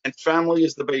rely on. And family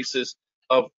is the basis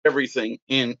of everything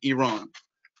in Iran.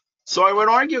 So I would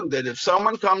argue that if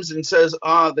someone comes and says,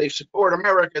 they support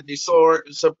America, they support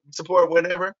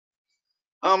whatever,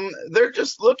 they're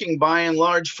just looking by and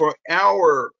large for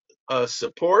our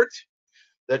support,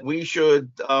 that we should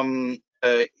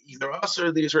either us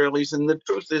or the Israelis. And the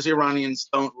truth is, Iranians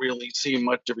don't really see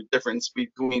much of a difference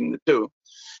between the two.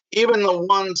 Even the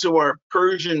ones who are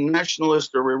Persian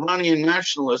nationalists or Iranian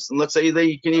nationalists, and let's say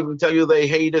they can even tell you they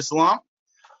hate Islam,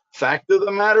 fact of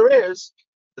the matter is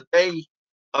that they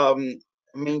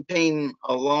maintain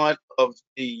a lot of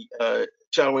the,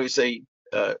 shall we say,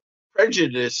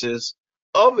 prejudices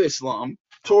of Islam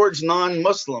towards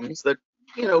non-Muslims, that,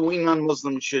 we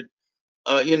non-Muslims should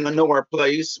know our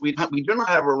place. We do not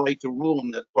have a right to rule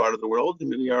in that part of the world.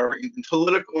 We are in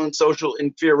political and social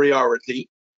inferiority.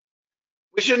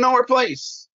 We should know our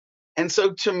place. And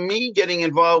so to me, getting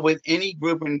involved with any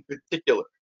group in particular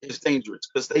is dangerous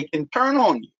because they can turn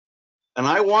on you. And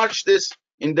I watched this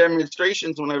in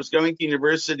demonstrations when I was going to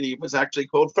university. It was actually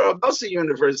called pervasively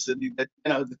University that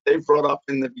that they brought up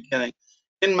in the beginning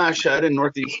in Mashhad in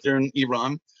northeastern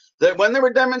Iran. That when there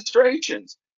were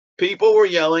demonstrations, people were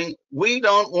yelling, "We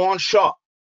don't want Shah."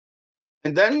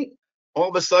 And then all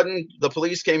of a sudden, the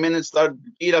police came in and started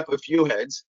to beat up a few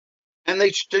heads. And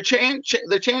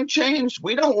the chant changed.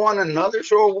 We don't want another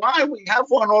Shah. Why? We have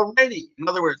one already. In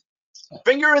other words,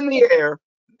 finger in the air.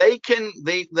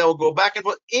 They'll go back and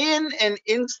forth in an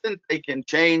instant. They can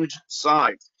change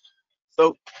sides.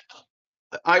 So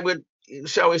I would,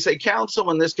 shall we say,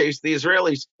 counsel in this case the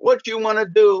Israelis. What you want to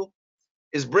do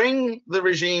is bring the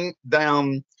regime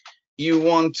down. You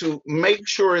want to make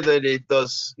sure that it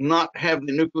does not have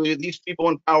the nuclear. These people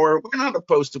in power, we're not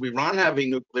opposed to Iran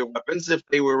having nuclear weapons. If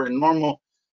they were a normal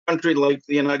country like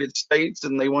the United States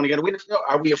and they want to get away,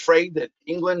 are we afraid that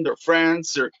England or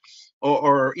France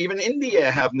or even India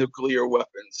have nuclear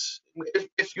weapons?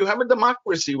 If you have a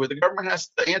democracy where the government has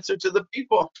to answer to the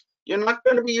people, you're not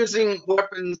going to be using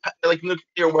weapons like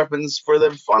nuclear weapons for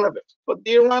the fun of it. But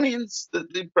the Iranians,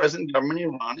 the present government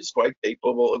in Iran is quite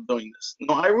capable of doing this.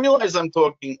 Now, I realize I'm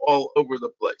talking all over the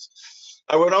place.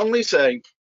 I would only say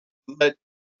that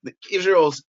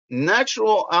Israel's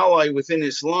natural ally within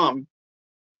Islam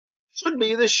should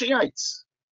be the Shiites.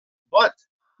 But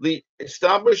the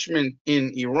establishment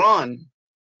in Iran,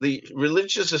 the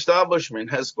religious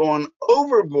establishment, has gone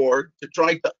overboard to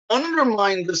try to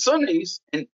undermine the Sunnis,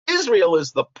 and Israel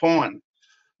is the pawn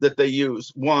that they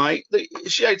use. Why? The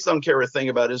Shiites don't care a thing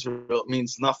about Israel. It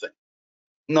means nothing.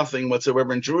 Nothing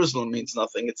whatsoever. In Jerusalem means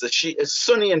nothing. It's a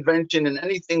Sunni invention, and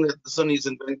anything that the Sunnis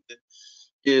invented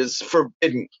is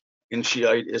forbidden in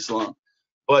Shiite Islam.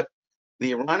 But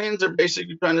the Iranians are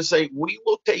basically trying to say, we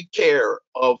will take care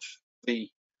of the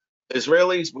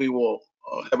Israelis, we will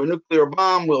have a nuclear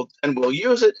bomb, we'll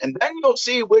use it, and then you'll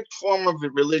see which form of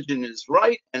religion is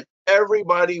right, and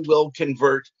everybody will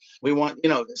convert. We want,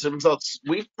 as a result,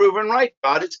 we've proven right.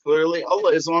 God is clearly,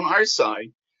 Allah is on our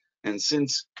side. And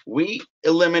since we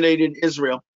eliminated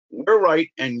Israel, we're right,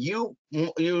 and you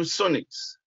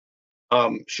Sunnis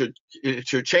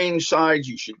should change sides.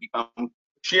 You should become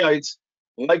Shiites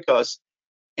like us.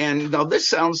 And now this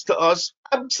sounds to us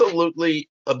absolutely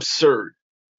absurd.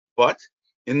 But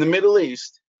in the Middle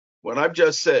East, what I've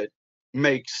just said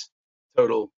makes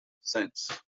total sense.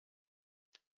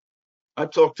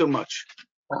 I've talked too much.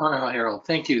 Oh, no, Harold,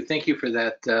 thank you. Thank you for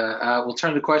that. We'll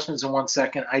turn to questions in 1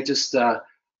 second. I just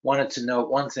wanted to note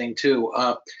one thing, too.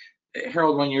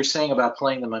 Harold, when you're saying about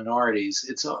playing the minorities,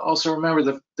 it's also remember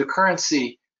the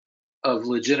currency of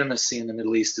legitimacy in the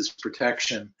Middle East is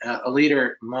protection. A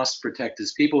leader must protect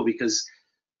his people because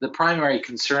the primary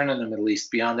concern in the Middle East,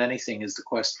 beyond anything, is the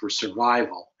quest for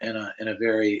survival in a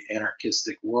very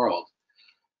anarchistic world.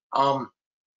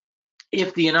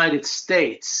 If the United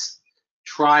States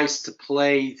tries to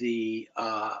play the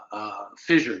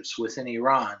fissures within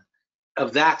Iran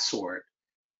of that sort,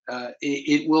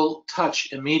 it will touch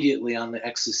immediately on the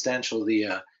existential,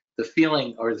 the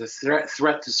feeling or the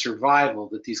threat to survival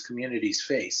that these communities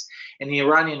face. And the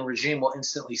Iranian regime will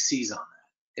instantly seize on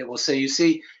that. It will say, you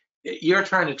see, you're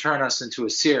trying to turn us into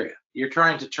Assyria. You're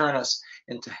trying to turn us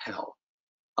into hell.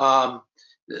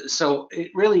 So it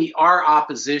really, our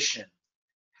opposition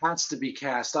has to be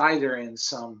cast either in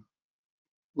some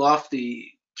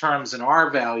lofty terms in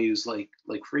our values like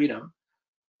freedom,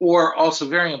 or also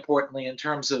very importantly in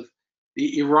terms of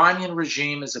the Iranian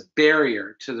regime is a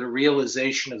barrier to the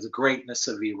realization of the greatness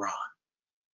of Iran.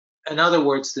 In other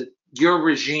words, that your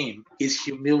regime is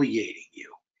humiliating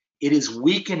you. It is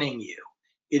weakening you.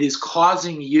 It is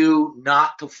causing you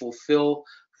not to fulfill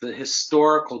the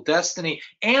historical destiny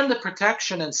and the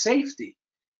protection and safety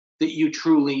that you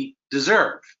truly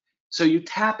deserve. So you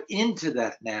tap into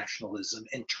that nationalism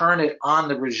and turn it on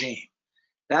the regime.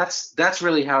 That's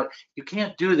really how you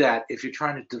can't do that if you're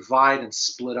trying to divide and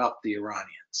split up the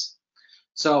Iranians.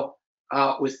 So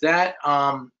with that,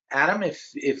 Adam,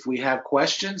 if we have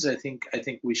questions, I think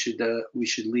we should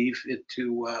leave it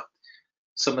to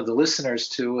some of the listeners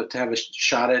to have a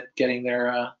shot at getting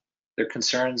their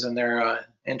concerns and their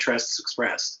interests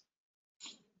expressed.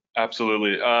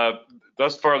 Absolutely.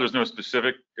 Thus far, there's no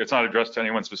specific. It's not addressed to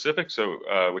anyone specific.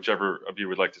 So whichever of you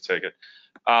would like to take it.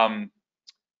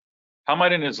 How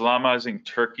might an Islamizing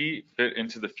Turkey fit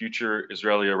into the future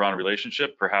Israeli-Iran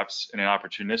relationship, perhaps in an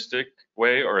opportunistic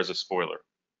way or as a spoiler?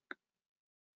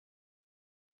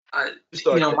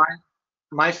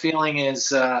 My feeling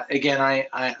is again,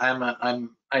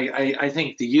 I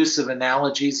think the use of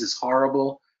analogies is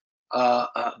horrible,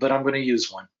 but I'm going to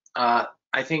use one. I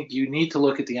think you need to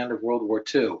look at the end of World War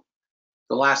II,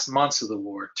 the last months of the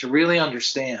war, to really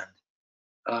understand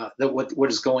that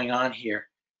what is going on here.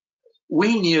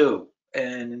 We knew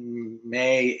in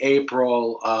May,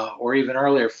 April, or even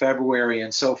earlier, February,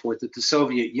 and so forth, that the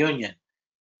Soviet Union,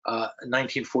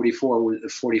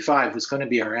 1944-45, was going to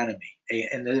be our enemy,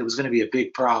 and that it was going to be a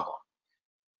big problem.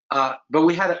 But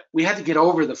we had to get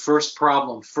over the first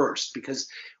problem first, because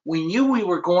we knew we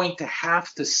were going to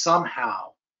have to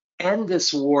somehow end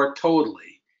this war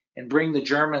totally and bring the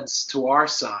Germans to our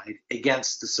side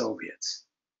against the Soviets,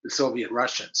 the Soviet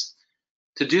Russians.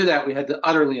 To do that, we had to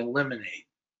utterly eliminate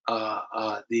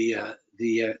the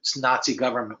Nazi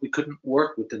government. We couldn't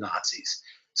work with the Nazis.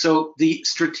 So the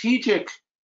strategic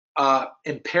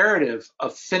imperative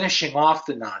of finishing off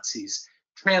the Nazis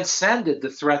transcended the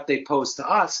threat they posed to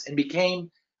us and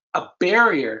became a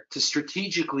barrier to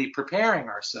strategically preparing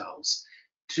ourselves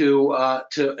to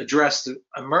address the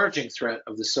emerging threat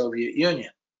of the Soviet Union.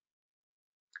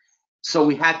 So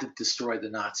we had to destroy the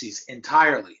Nazis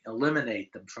entirely,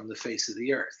 eliminate them from the face of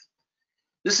the earth.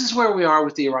 This is where we are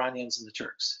with the Iranians and the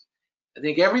Turks. I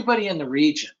think everybody in the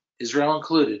region, Israel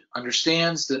included,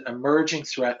 understands the emerging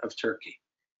threat of Turkey.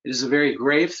 It is a very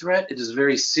grave threat. It is a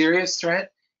very serious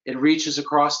threat. It reaches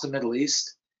across the Middle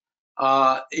East.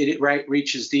 It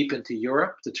reaches deep into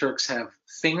Europe. The Turks have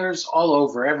fingers all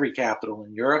over every capital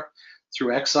in Europe,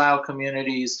 through exile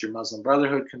communities, through Muslim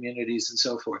Brotherhood communities, and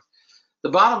so forth. The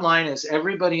bottom line is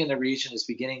everybody in the region is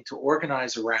beginning to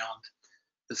organize around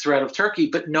the threat of Turkey,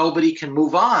 but nobody can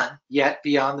move on yet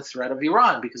beyond the threat of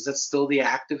Iran, because that's still the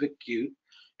active, acute,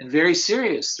 and very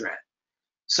serious threat.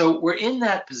 So we're in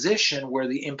that position where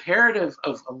the imperative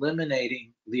of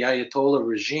eliminating the Ayatollah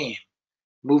regime,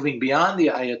 moving beyond the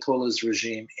Ayatollah's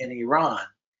regime in Iran,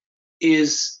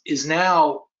 is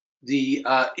now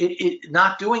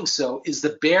not doing so is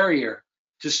the barrier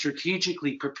to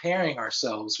strategically preparing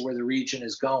ourselves where the region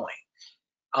is going.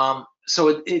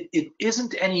 So it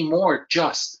isn't anymore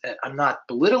just, I'm not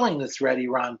belittling the threat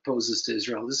Iran poses to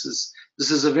Israel. This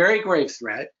is a very grave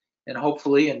threat, and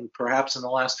hopefully, and perhaps in the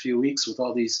last few weeks with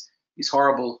all these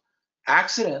horrible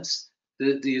accidents,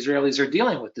 the Israelis are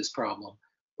dealing with this problem,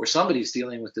 or somebody's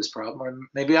dealing with this problem, or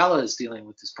maybe Allah is dealing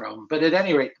with this problem. But at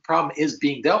any rate, the problem is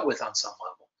being dealt with on some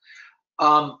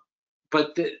level.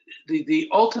 But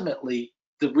ultimately,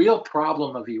 the real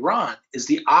problem of Iran is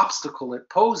the obstacle it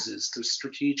poses to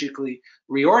strategically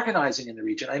reorganizing in the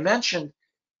region. I mentioned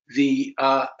the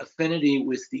affinity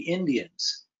with the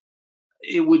Indians.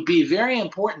 It would be very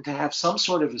important to have some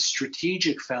sort of a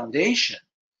strategic foundation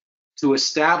to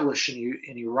establish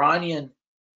an Iranian,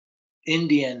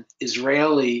 Indian,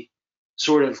 Israeli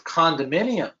sort of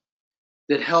condominium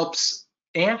that helps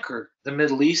anchor the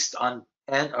Middle East or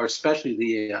especially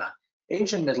the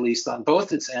Asian Middle East on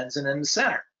both its ends and in the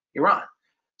center, Iran.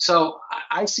 So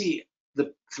I see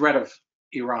the threat of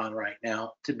Iran right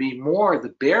now to be more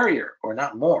the barrier, or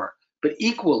not more, but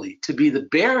equally to be the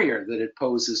barrier that it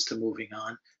poses to moving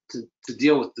on to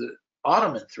deal with the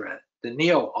Ottoman threat, the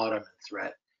neo-Ottoman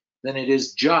threat, than it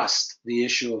is just the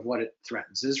issue of what it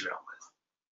threatens Israel with.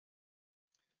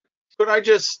 Could I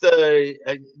just, I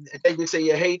think you say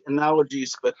you hate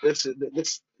analogies, but this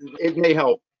it may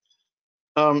help.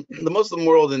 The Muslim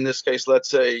world in this case, let's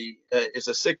say, is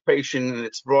a sick patient and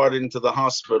it's brought into the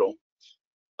hospital.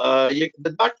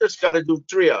 The doctor's got to do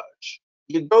triage.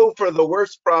 You go for the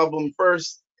worst problem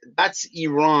first. That's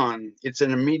Iran. It's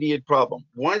an immediate problem.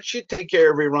 Once you take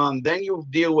care of Iran, then you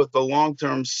deal with the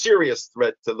long-term serious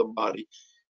threat to the body.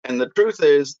 And the truth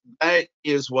is, that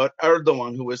is what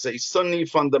Erdogan, who is a Sunni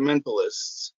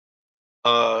fundamentalist,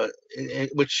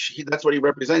 that's what he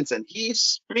represents, and he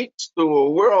speaks to a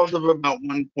world of about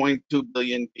 1.2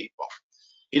 billion people.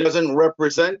 He doesn't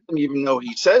represent them, even though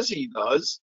he says he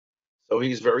does. So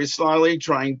he's very slyly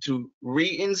trying to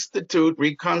reconstitute,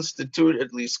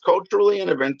 at least culturally and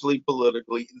eventually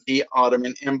politically, the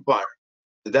Ottoman Empire.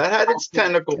 That had its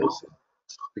tentacles.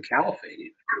 The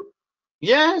caliphate.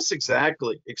 Yes,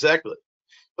 exactly.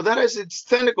 But that has its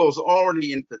tentacles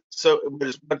already into, so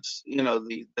what's,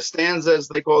 the stanzas,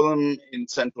 they call them, in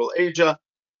Central Asia,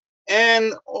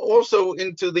 and also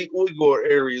into the Uyghur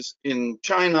areas in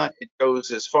China. It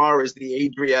goes as far as the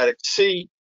Adriatic Sea,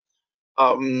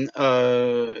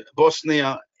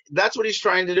 Bosnia. That's what he's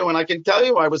trying to do. And I can tell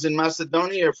you, I was in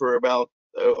Macedonia for about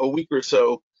a week or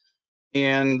so,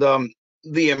 and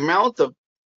the amount of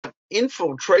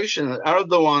infiltration that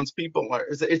Erdogan's people are,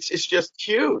 it's just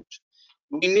huge.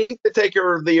 We need to take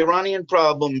care of the Iranian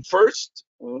problem first.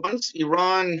 Once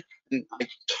Iran, and I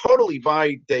totally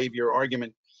buy, Dave, your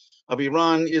argument of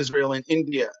Iran, Israel, and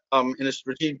India in a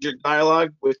strategic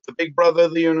dialogue with the big brother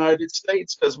of the United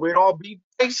States, because we'd all be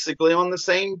basically on the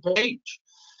same page.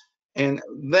 and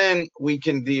then we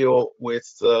can deal with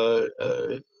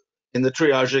in the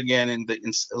triage again in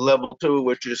level 2,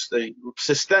 which is the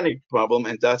systemic problem,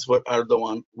 and that's what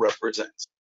Erdogan represents.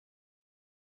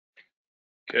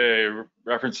 Okay,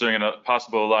 referencing a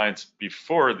possible alliance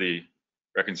before the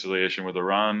reconciliation with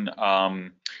Iran.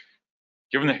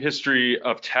 Given the history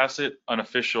of tacit,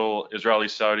 unofficial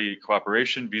Israeli-Saudi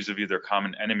cooperation vis-a-vis their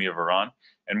common enemy of Iran,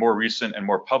 and more recent and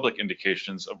more public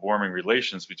indications of warming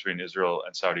relations between Israel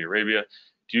and Saudi Arabia,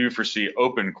 do you foresee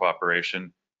open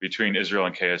cooperation between Israel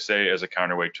and KSA as a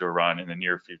counterweight to Iran in the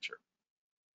near future?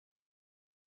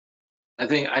 I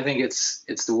think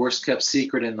it's the worst kept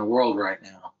secret in the world right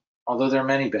now. Although there are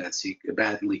many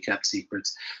badly kept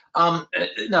secrets.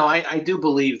 No, I do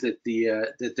believe that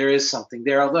that there is something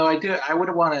there. Although I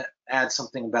would want to add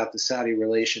something about the Saudi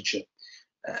relationship.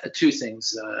 Two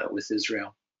things with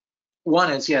Israel.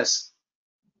 One is, yes,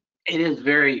 it is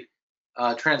very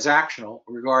transactional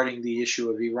regarding the issue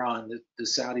of Iran. The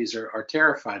Saudis are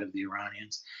terrified of the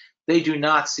Iranians. They do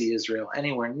not see Israel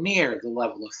anywhere near the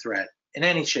level of threat in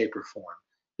any shape or form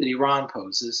that Iran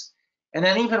poses. And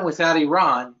then even without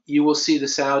Iran, you will see the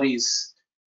Saudis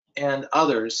and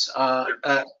others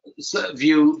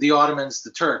view the Ottomans,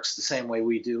 the Turks, the same way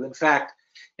we do. In fact,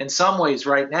 in some ways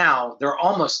right now, they're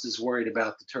almost as worried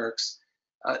about the Turks.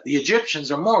 The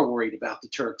Egyptians are more worried about the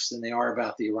Turks than they are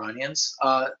about the Iranians.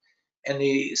 And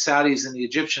the Saudis and the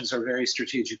Egyptians are very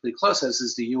strategically close, as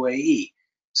is the UAE.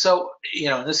 So,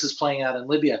 and this is playing out in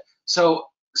Libya. So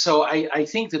I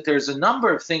think that there's a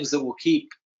number of things that will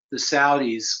keep the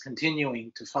Saudis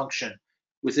continuing to function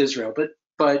with Israel,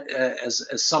 but as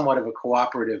somewhat of a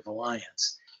cooperative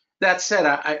alliance. That said,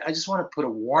 I just want to put a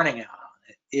warning out on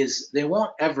it, is they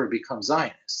won't ever become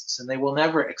Zionists, and they will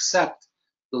never accept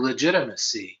the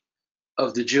legitimacy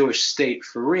of the Jewish state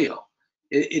for real.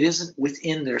 It isn't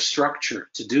within their structure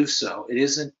to do so. It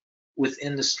isn't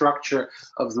within the structure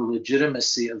of the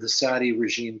legitimacy of the Saudi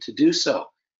regime to do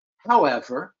so.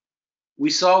 However, we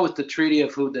saw with the Treaty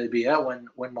of Hudaybiyah,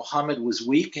 when Muhammad was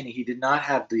weak and he did not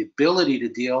have the ability to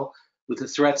deal with the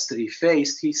threats that he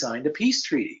faced, he signed a peace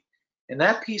treaty. And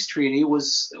that peace treaty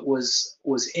was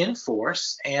in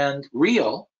force and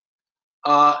real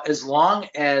as long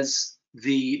as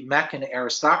the Meccan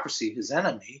aristocracy, his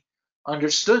enemy,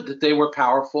 understood that they were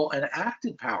powerful and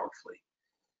acted powerfully.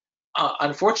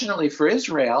 Unfortunately for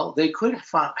Israel, they could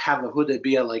have a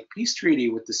Hudaybiyah-like peace treaty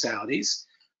with the Saudis,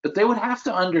 but they would have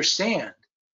to understand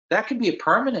that can be a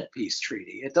permanent peace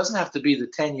treaty. It doesn't have to be the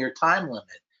 10-year time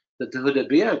limit that the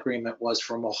Hudaybiyah agreement was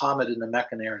for Muhammad and the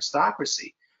Meccan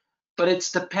aristocracy. But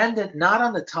it's dependent not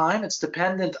on the time, it's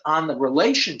dependent on the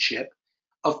relationship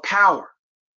of power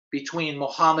between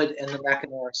Muhammad and the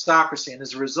Meccan aristocracy. And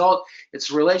as a result, it's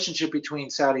a relationship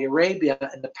between Saudi Arabia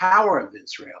and the power of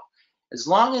Israel. As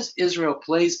long as Israel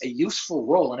plays a useful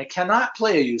role, and it cannot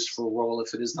play a useful role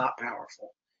if it is not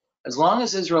powerful, as long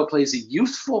as Israel plays a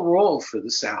useful role for the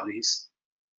Saudis,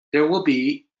 there will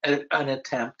be an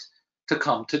attempt to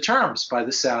come to terms by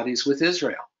the Saudis with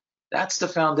Israel. That's the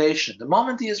foundation. The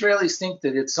moment the Israelis think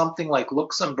that it's something like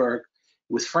Luxembourg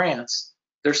with France,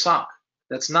 they're sunk.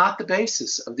 That's not the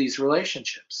basis of these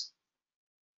relationships.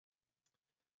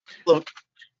 Look,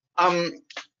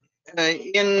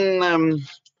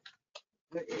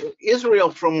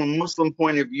 Israel, from a Muslim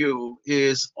point of view,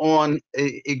 exists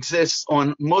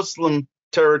on Muslim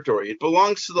territory. It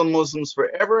belongs to the Muslims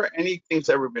forever. Anything that's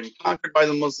ever been conquered by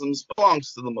the Muslims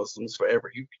belongs to the Muslims forever.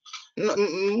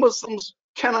 Muslims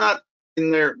cannot,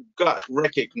 in their gut,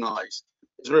 recognize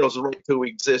Israel's right to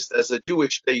exist as a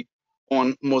Jewish state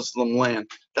on Muslim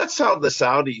land. That's how the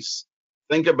Saudis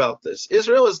think about this.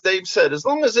 Israel, as Dave said, as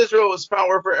long as Israel is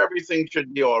powerful, everything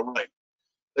should be all right.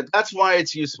 But that's why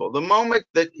it's useful. The moment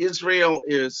that Israel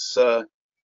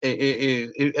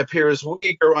it appears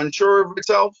weak or unsure of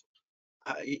itself,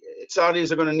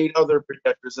 Saudis are going to need other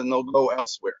protectors, and they'll go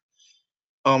elsewhere.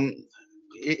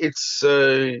 It's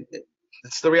the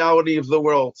reality of the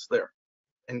world there,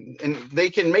 and they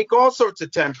can make all sorts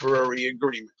of temporary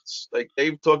agreements. Like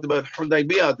they've talked about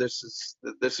Hudaybiyah, this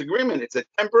agreement. It's a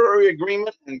temporary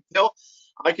agreement until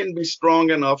I can be strong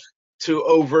enough to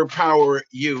overpower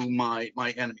you, my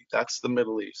enemy. That's the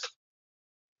Middle East.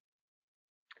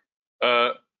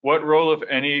 What role, if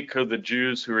any, could the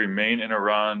Jews who remain in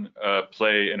Iran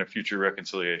play in a future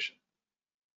reconciliation?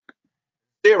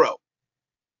 Zero.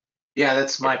 Yeah,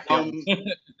 that's my feeling.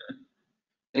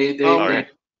 Let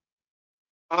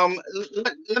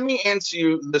me answer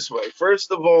you this way.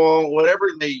 First of all,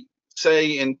 whatever they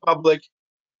say in public,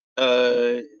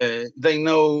 they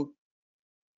know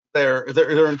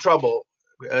they're in trouble.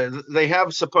 They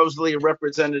have supposedly a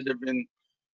representative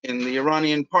in the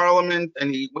Iranian parliament,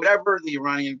 and whatever the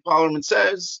Iranian parliament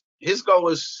says, his goal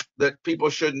is that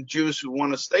Jews who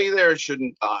want to stay there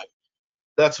shouldn't die.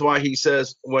 That's why he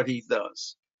says what he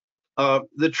does.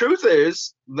 The truth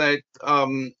is that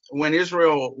when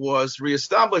Israel was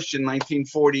reestablished in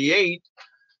 1948,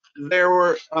 there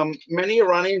were many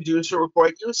Iranian Jews who were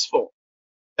quite useful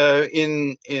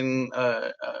in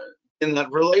that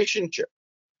relationship.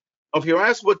 If you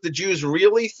ask what the Jews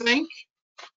really think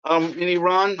in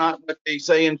Iran, not what they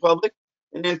say in public,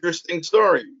 an interesting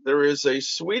story. There is a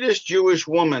Swedish Jewish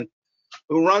woman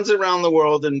who runs around the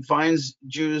world and finds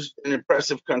Jews in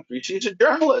impressive countries. She's a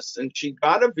journalist, and she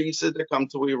got a visa to come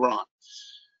to Iran.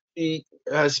 She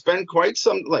has spent quite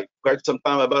some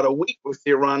time, about a week, with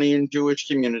the Iranian Jewish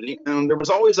community, and there was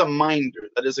always a minder,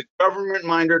 that is a government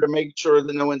minder, to make sure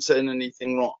that no one said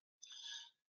anything wrong.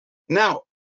 Now,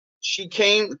 she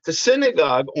came to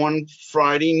synagogue on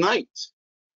Friday night.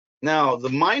 Now, the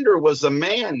minder was a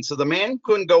man, so the man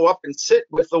couldn't go up and sit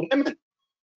with the women.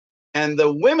 And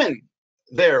the women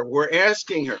there were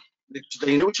asking her,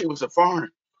 they knew she was a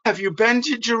foreigner, have you been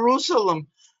to Jerusalem?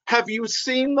 Have you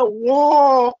seen the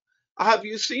wall? Have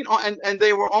you seen? And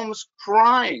they were almost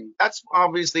crying. That's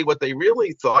obviously what they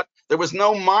really thought. There was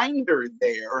no minder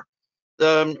there,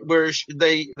 where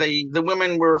the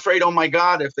women were afraid, oh my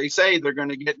God, if they say, they're going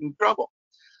to get in trouble.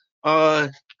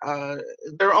 There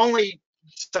are only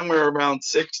somewhere around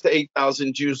 6,000 to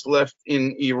 8,000 Jews left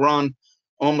in Iran.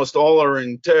 Almost all are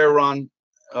in Tehran,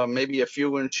 maybe a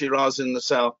few in Shiraz in the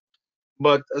south.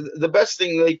 But the best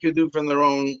thing they could do from their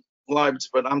own lives,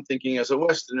 but I'm thinking as a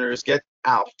Westerner, is get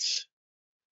out.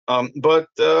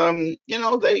 You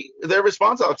know, their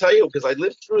response, I'll tell you, because I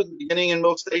lived through the beginning and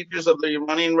middle stages of the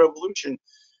Iranian Revolution,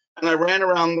 and I ran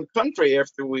around the country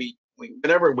after we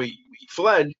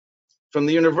fled from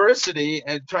the university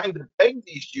and trying to beg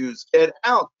these Jews, get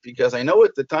out, because I know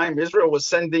at the time Israel was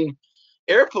sending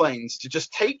airplanes to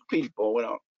just take people, you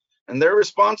know. And their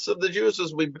response to the Jews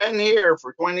is, we've been here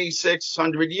for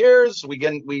 2,600 years. We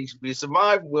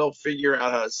survived. We'll figure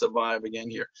out how to survive again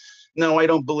here. No, I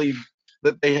don't believe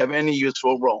that they have any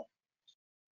useful role.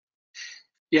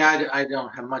 Yeah, I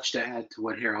don't have much to add to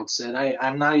what Harold said.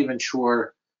 I'm not even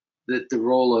sure that the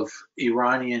role of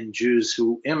Iranian Jews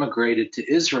who immigrated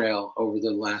to Israel over the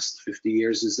last 50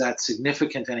 years is that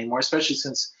significant anymore, especially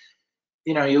since,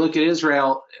 you know, you look at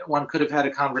Israel, one could have had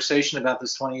a conversation about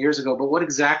this 20 years ago, but what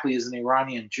exactly is an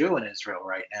Iranian Jew in Israel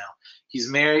right now? He's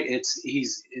married,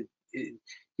 he's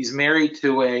married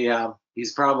to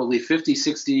he's probably 50,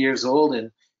 60 years old,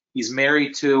 and he's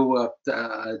married to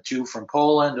a Jew from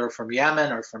Poland or from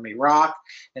Yemen or from Iraq,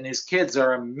 and his kids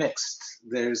are mixed.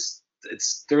 They're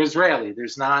Israeli.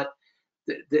 There's too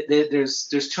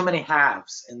many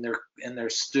halves in their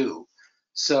stew.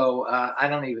 So I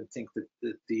don't even think that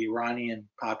the Iranian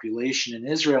population in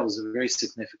Israel is a very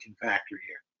significant factor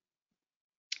here.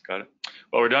 Got it.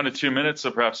 Well, we're down to 2 minutes, so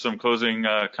perhaps some closing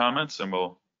comments, and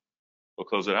we'll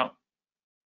close it out.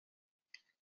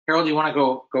 Harold, you want to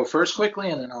go first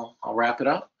quickly, and then I'll wrap it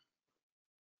up?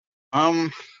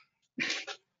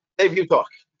 Dave, you talk.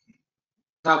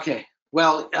 Okay.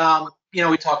 Well, you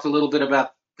know, we talked a little bit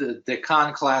about the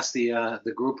Khan class, the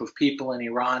group of people in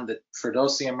Iran that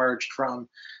Ferdowsi emerged from,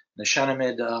 the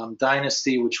Shanamid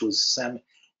dynasty, which was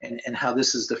and how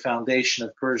this is the foundation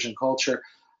of Persian culture.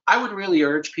 I would really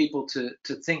urge people to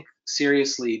think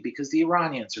seriously, because the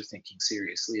Iranians are thinking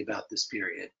seriously about this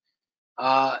period.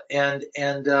 And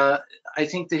I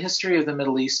think the history of the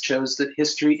Middle East shows that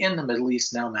history in the Middle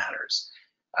East now matters.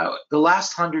 The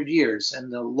last 100 years and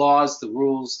the laws, the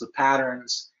rules, the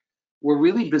patterns were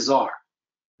really bizarre.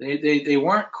 They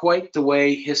weren't quite the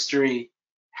way history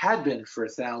had been for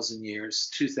 1,000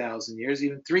 years, 2,000 years,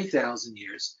 even 3,000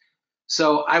 years.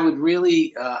 So I would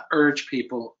really urge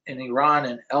people in Iran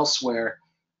and elsewhere,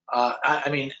 I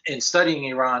mean, in studying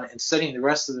Iran and studying the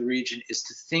rest of the region, is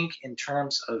to think in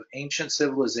terms of ancient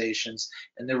civilizations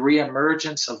and the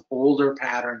reemergence of older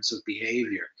patterns of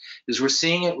behavior. Because we're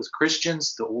seeing it with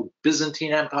Christians, the old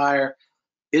Byzantine Empire.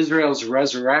 Israel's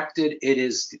resurrected. It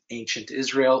is ancient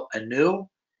Israel anew.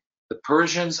 The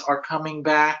Persians are coming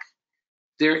back.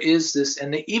 There is this,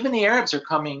 and even the Arabs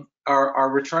are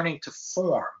returning to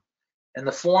form. And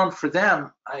the form for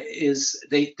them is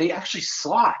they actually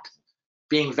sought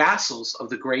being vassals of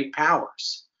the great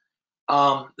powers,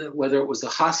 whether it was the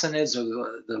Hassanids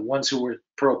or the ones who were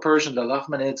pro-Persian, the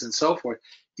Lahmanids and so forth.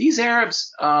 These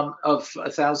Arabs of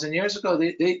 1,000 years ago,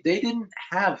 they didn't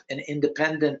have an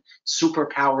independent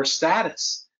superpower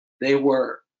status. They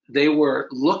were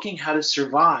looking how to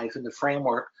survive in the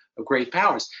framework of great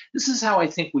powers. This is how I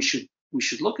think we should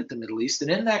look at the Middle East.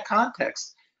 And in that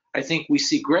context, I think we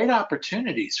see great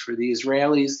opportunities for the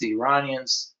Israelis, the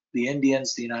Iranians, the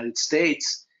Indians, the United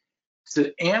States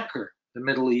to anchor the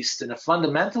Middle East in a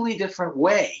fundamentally different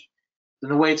way than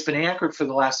the way it's been anchored for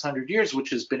the last 100 years, which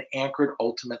has been anchored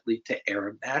ultimately to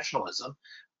Arab nationalism,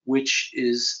 which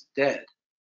is dead.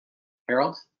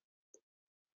 Harold?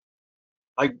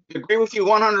 I agree with you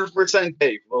 100%,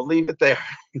 Dave. We'll leave it there.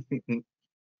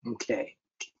 Okay.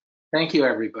 Thank you,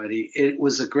 everybody. It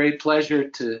was a great pleasure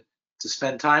to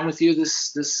spend time with you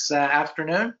this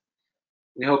afternoon.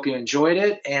 We hope you enjoyed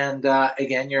it. And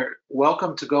again, you're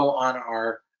welcome to go on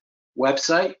our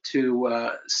website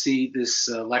to see this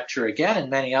lecture again and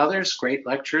many others. Great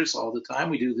lectures all the time.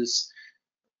 We do this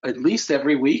at least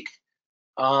every week.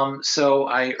 So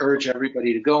I urge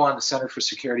everybody to go on the Center for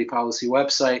Security Policy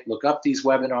website, look up these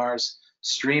webinars,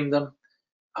 stream them.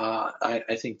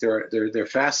 I think they're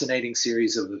fascinating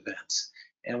series of events.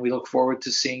 And we look forward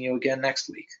to seeing you again next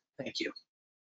week. Thank you.